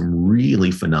turned out some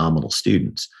really phenomenal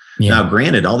students. Yeah. Now,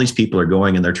 granted, all these people are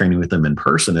going and they're training with him in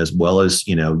person, as well as,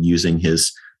 using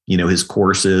his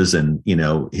courses and,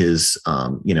 his,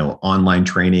 online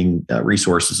training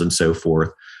resources and so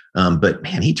forth. But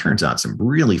man, he turns out some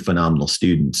really phenomenal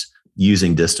students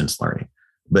using distance learning.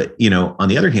 But, on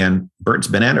the other hand, Burt's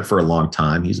been at it for a long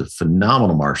time. He's a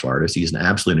phenomenal martial artist. He's an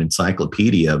absolute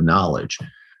encyclopedia of knowledge.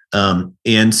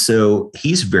 And so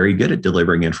he's very good at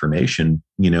delivering information,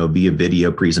 via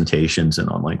video presentations and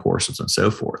online courses and so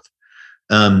forth.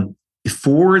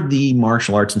 For the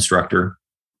martial arts instructor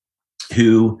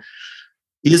who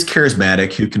is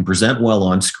charismatic, who can present well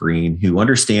on screen, who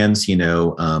understands,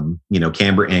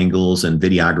 camera angles and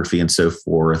videography and so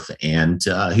forth, and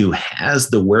who has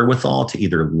the wherewithal to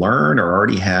either learn or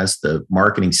already has the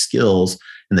marketing skills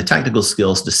and the technical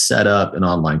skills to set up an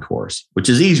online course, which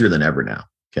is easier than ever now.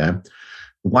 Okay.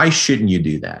 Why shouldn't you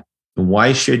do that?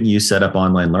 Why shouldn't you set up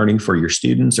online learning for your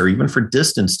students, or even for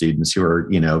distance students who are,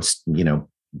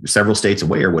 several states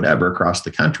away or whatever across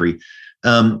the country?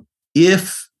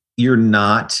 If you're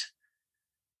not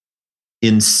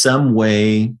in some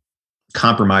way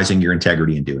compromising your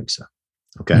integrity in doing so.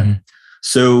 Okay. Mm-hmm.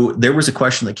 So there was a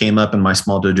question that came up in my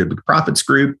Small Dojo Big Profits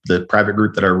group, the private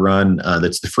group that I run,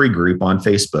 that's the free group on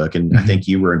Facebook. And I think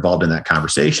you were involved in that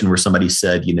conversation where somebody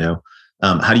said,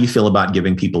 how do you feel about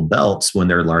giving people belts when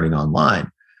they're learning online?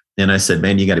 And I said,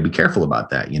 man, you got to be careful about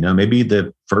that. Maybe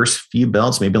the first few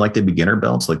belts, maybe like the beginner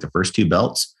belts, like the first two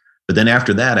belts. But then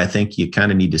after that, I think you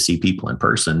kind of need to see people in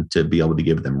person to be able to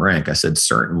give them rank. I said,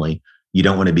 certainly you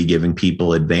don't want to be giving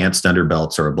people advanced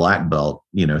underbelts or a black belt,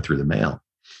 through the mail.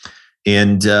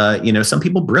 And, some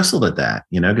people bristled at that,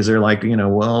 because they're like,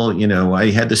 I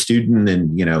had the student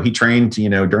and, he trained,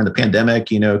 during the pandemic,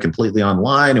 completely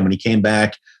online. And when he came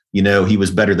back, he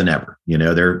was better than ever. We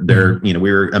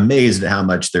were amazed at how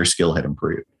much their skill had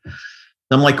improved. And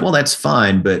I'm like, well, that's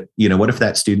fine. But, what if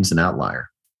that student's an outlier?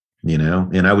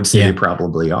 And I would say they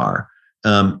probably are.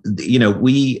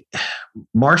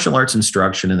 Martial arts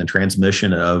instruction and the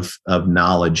transmission of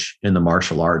knowledge in the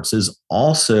martial arts is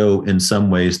also in some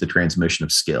ways the transmission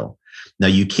of skill. Now,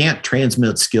 you can't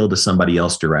transmit skill to somebody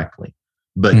else directly,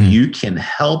 but you can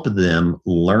help them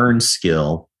learn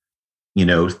skill,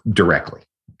 directly.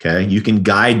 Okay. You can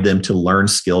guide them to learn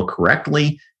skill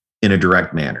correctly in a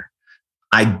direct manner.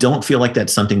 I don't feel like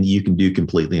that's something that you can do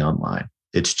completely online.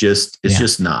 It's just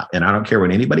not. And I don't care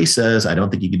what anybody says. I don't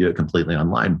think you can do it completely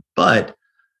online, but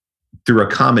through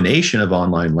a combination of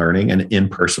online learning and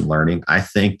in-person learning, I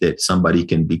think that somebody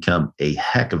can become a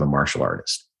heck of a martial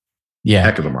artist. Yeah.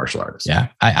 Heck of a martial artist. Yeah.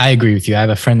 I agree with you. I have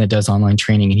a friend that does online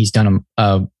training and he's done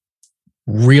a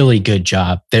really good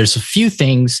job. There's a few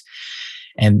things,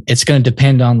 and it's going to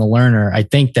depend on the learner. I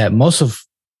think that most of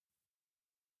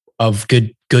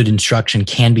good instruction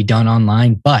can be done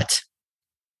online, but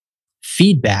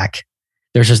feedback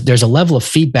there's a level of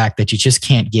feedback that you just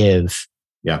can't give.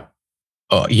 Yeah.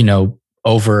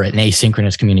 Over an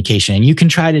asynchronous communication. And you can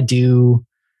try to do,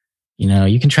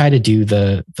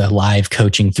 the live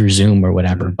coaching through Zoom or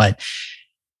whatever, but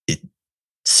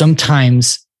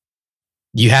sometimes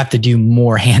you have to do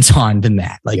more hands-on than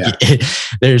that.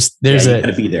 There's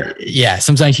gotta be there. Yeah.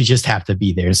 Sometimes you just have to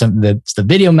be there. The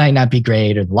video might not be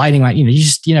great, or the lighting might,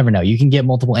 you never know. You can get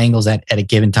multiple angles at a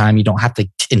given time. You don't have to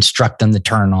instruct them to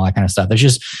turn, all that kind of stuff. There's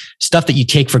just stuff that you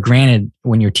take for granted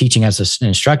when you're teaching as an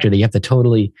instructor that you have to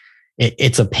totally,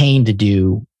 it's a pain to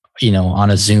do, on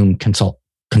a Zoom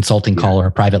consulting call or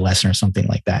a private lesson or something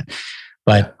like that.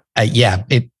 But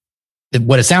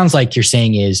what it sounds like you're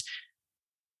saying is,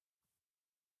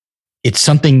 it's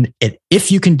something,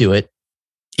 if you can do it,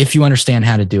 if you understand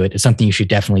how to do it, it's something you should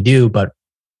definitely do, but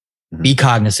be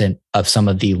cognizant of some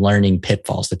of the learning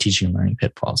pitfalls, the teaching and learning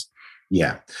pitfalls.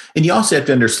 Yeah. And you also have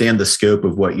to understand the scope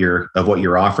of what you're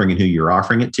offering and who you're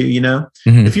offering it to,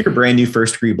 If you're a brand new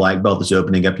first degree black belt that's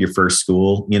opening up your first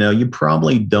school, you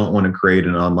probably don't want to create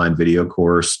an online video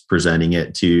course presenting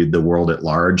it to the world at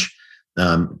large,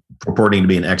 purporting to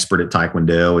be an expert at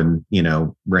Taekwondo and,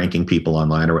 ranking people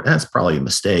online, or that's probably a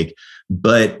mistake.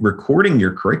 But recording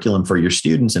your curriculum for your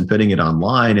students and putting it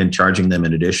online and charging them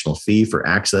an additional fee for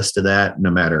access to that, no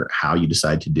matter how you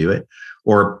decide to do it,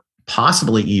 or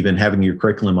possibly even having your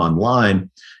curriculum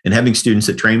online and having students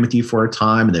that train with you for a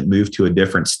time and that move to a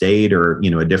different state or,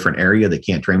 a different area that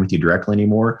can't train with you directly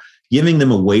anymore, giving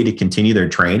them a way to continue their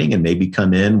training and maybe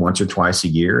come in once or twice a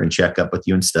year and check up with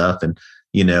you and stuff, and,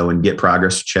 and get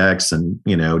progress checks and,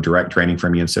 direct training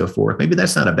from you and so forth. Maybe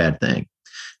that's not a bad thing.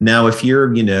 Now, if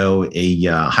you're,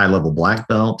 a high-level black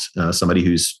belt, somebody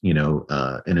who's,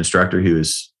 an instructor who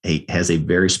has a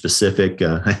very specific,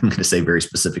 I'm going to say very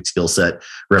specific skill set,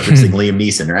 referencing Liam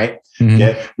Neeson, right?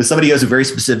 Okay. But somebody who has a very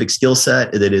specific skill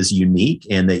set that is unique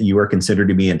and that you are considered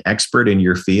to be an expert in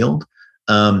your field,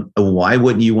 why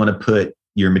wouldn't you want to put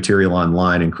your material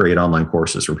online and create online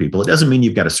courses for people? It doesn't mean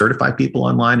you've got to certify people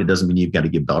online. It doesn't mean you've got to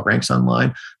give belt ranks online,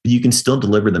 but you can still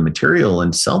deliver the material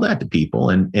and sell that to people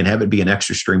and have it be an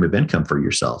extra stream of income for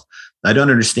yourself. I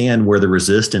don't understand where the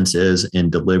resistance is in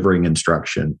delivering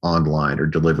instruction online or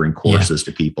delivering courses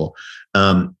to people.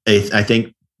 I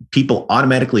think people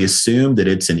automatically assume that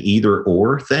it's an either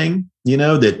or thing, if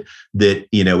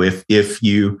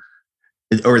you,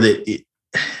 or that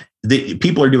the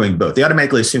people are doing both. They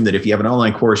automatically assume that if you have an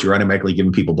online course, you're automatically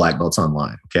giving people black belts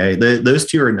online. Okay. Those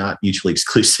two are not mutually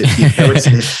exclusive.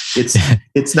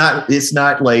 It's not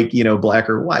like, black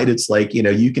or white. It's like,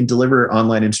 you can deliver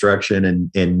online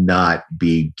instruction and not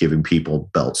be giving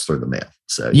people belts through the mail.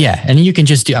 So, yeah. And you can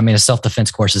just do, a self-defense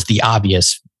course is the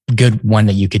obvious good one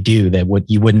that you could do that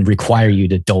wouldn't require you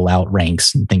to dole out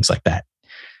ranks and things like that.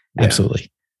 Yeah.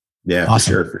 Absolutely. Yeah,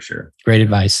 awesome. For sure. Great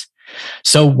advice.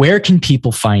 So where can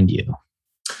people find you?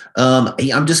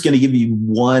 I'm just going to give you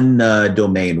one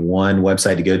domain, one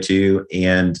website to go to,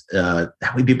 and that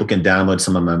way people can download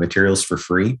some of my materials for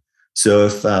free. So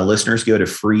if listeners go to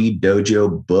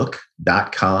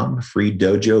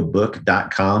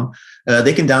freedojobook.com,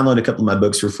 they can download a couple of my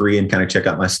books for free and kind of check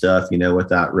out my stuff,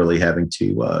 without really having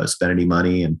to spend any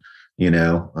money and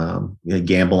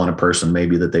gamble on a person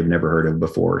maybe that they've never heard of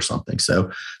before or something.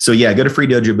 So yeah, go to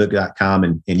freedojobook.com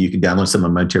and you can download some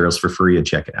of my materials for free and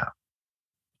check it out.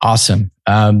 Awesome.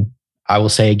 I will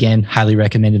say again, highly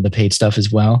recommended the paid stuff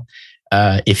as well.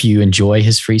 If you enjoy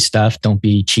his free stuff, don't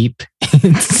be cheap.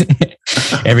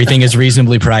 Everything is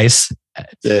reasonably priced.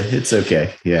 It's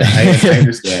okay. Yeah, I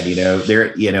understand.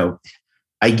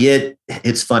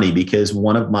 It's funny because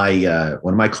one of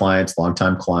my clients,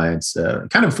 longtime clients,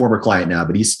 kind of former client now,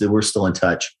 but we're still in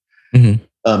touch.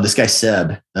 This guy,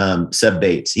 Seb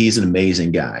Bates, he's an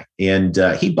amazing guy. And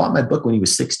he bought my book when he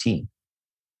was 16.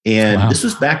 And This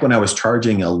was back when I was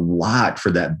charging a lot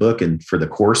for that book and for the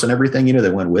course and everything,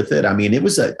 that went with it. It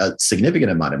was a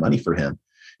significant amount of money for him.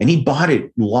 And he bought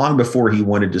it long before he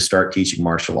wanted to start teaching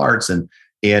martial arts and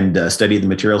study the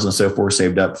materials and so forth,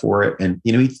 saved up for it. And,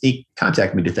 he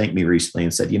contacted me to thank me recently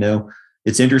and said,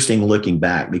 it's interesting looking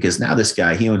back because now this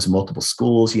guy, he owns multiple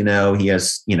schools, he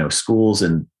has, schools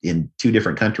in 2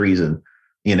 different countries. And,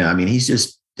 he's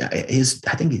just,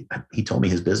 I think he told me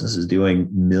his business is doing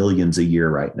millions a year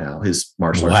right now. His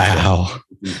martial arts. Wow.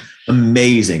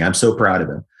 Amazing. I'm so proud of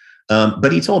him.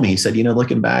 But he told me, he said,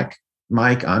 looking back,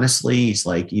 Mike, honestly, he's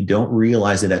like, you don't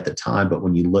realize it at the time, but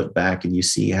when you look back and you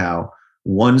see how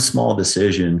one small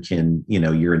decision can,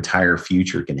 your entire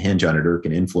future can hinge on it or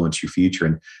can influence your future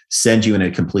and send you in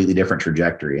a completely different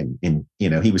trajectory. And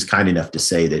he was kind enough to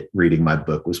say that reading my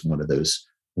book was one of those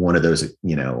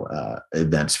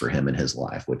events for him in his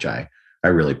life, which I I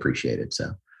really appreciate it.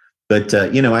 So, but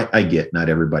I get not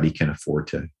everybody can afford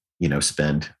to,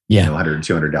 spend, $100,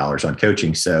 $200 on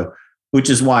coaching. So, which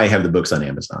is why I have the books on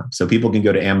Amazon. So people can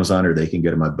go to Amazon or they can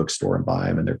go to my bookstore and buy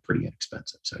them, and they're pretty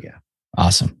inexpensive. So yeah.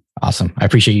 Awesome. I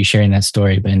appreciate you sharing that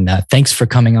story. And thanks for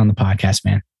coming on the podcast,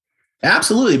 man.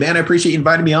 Absolutely, man. I appreciate you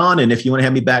inviting me on. And if you want to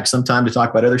have me back sometime to talk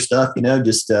about other stuff,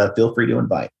 just feel free to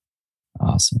invite.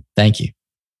 Awesome. Thank you.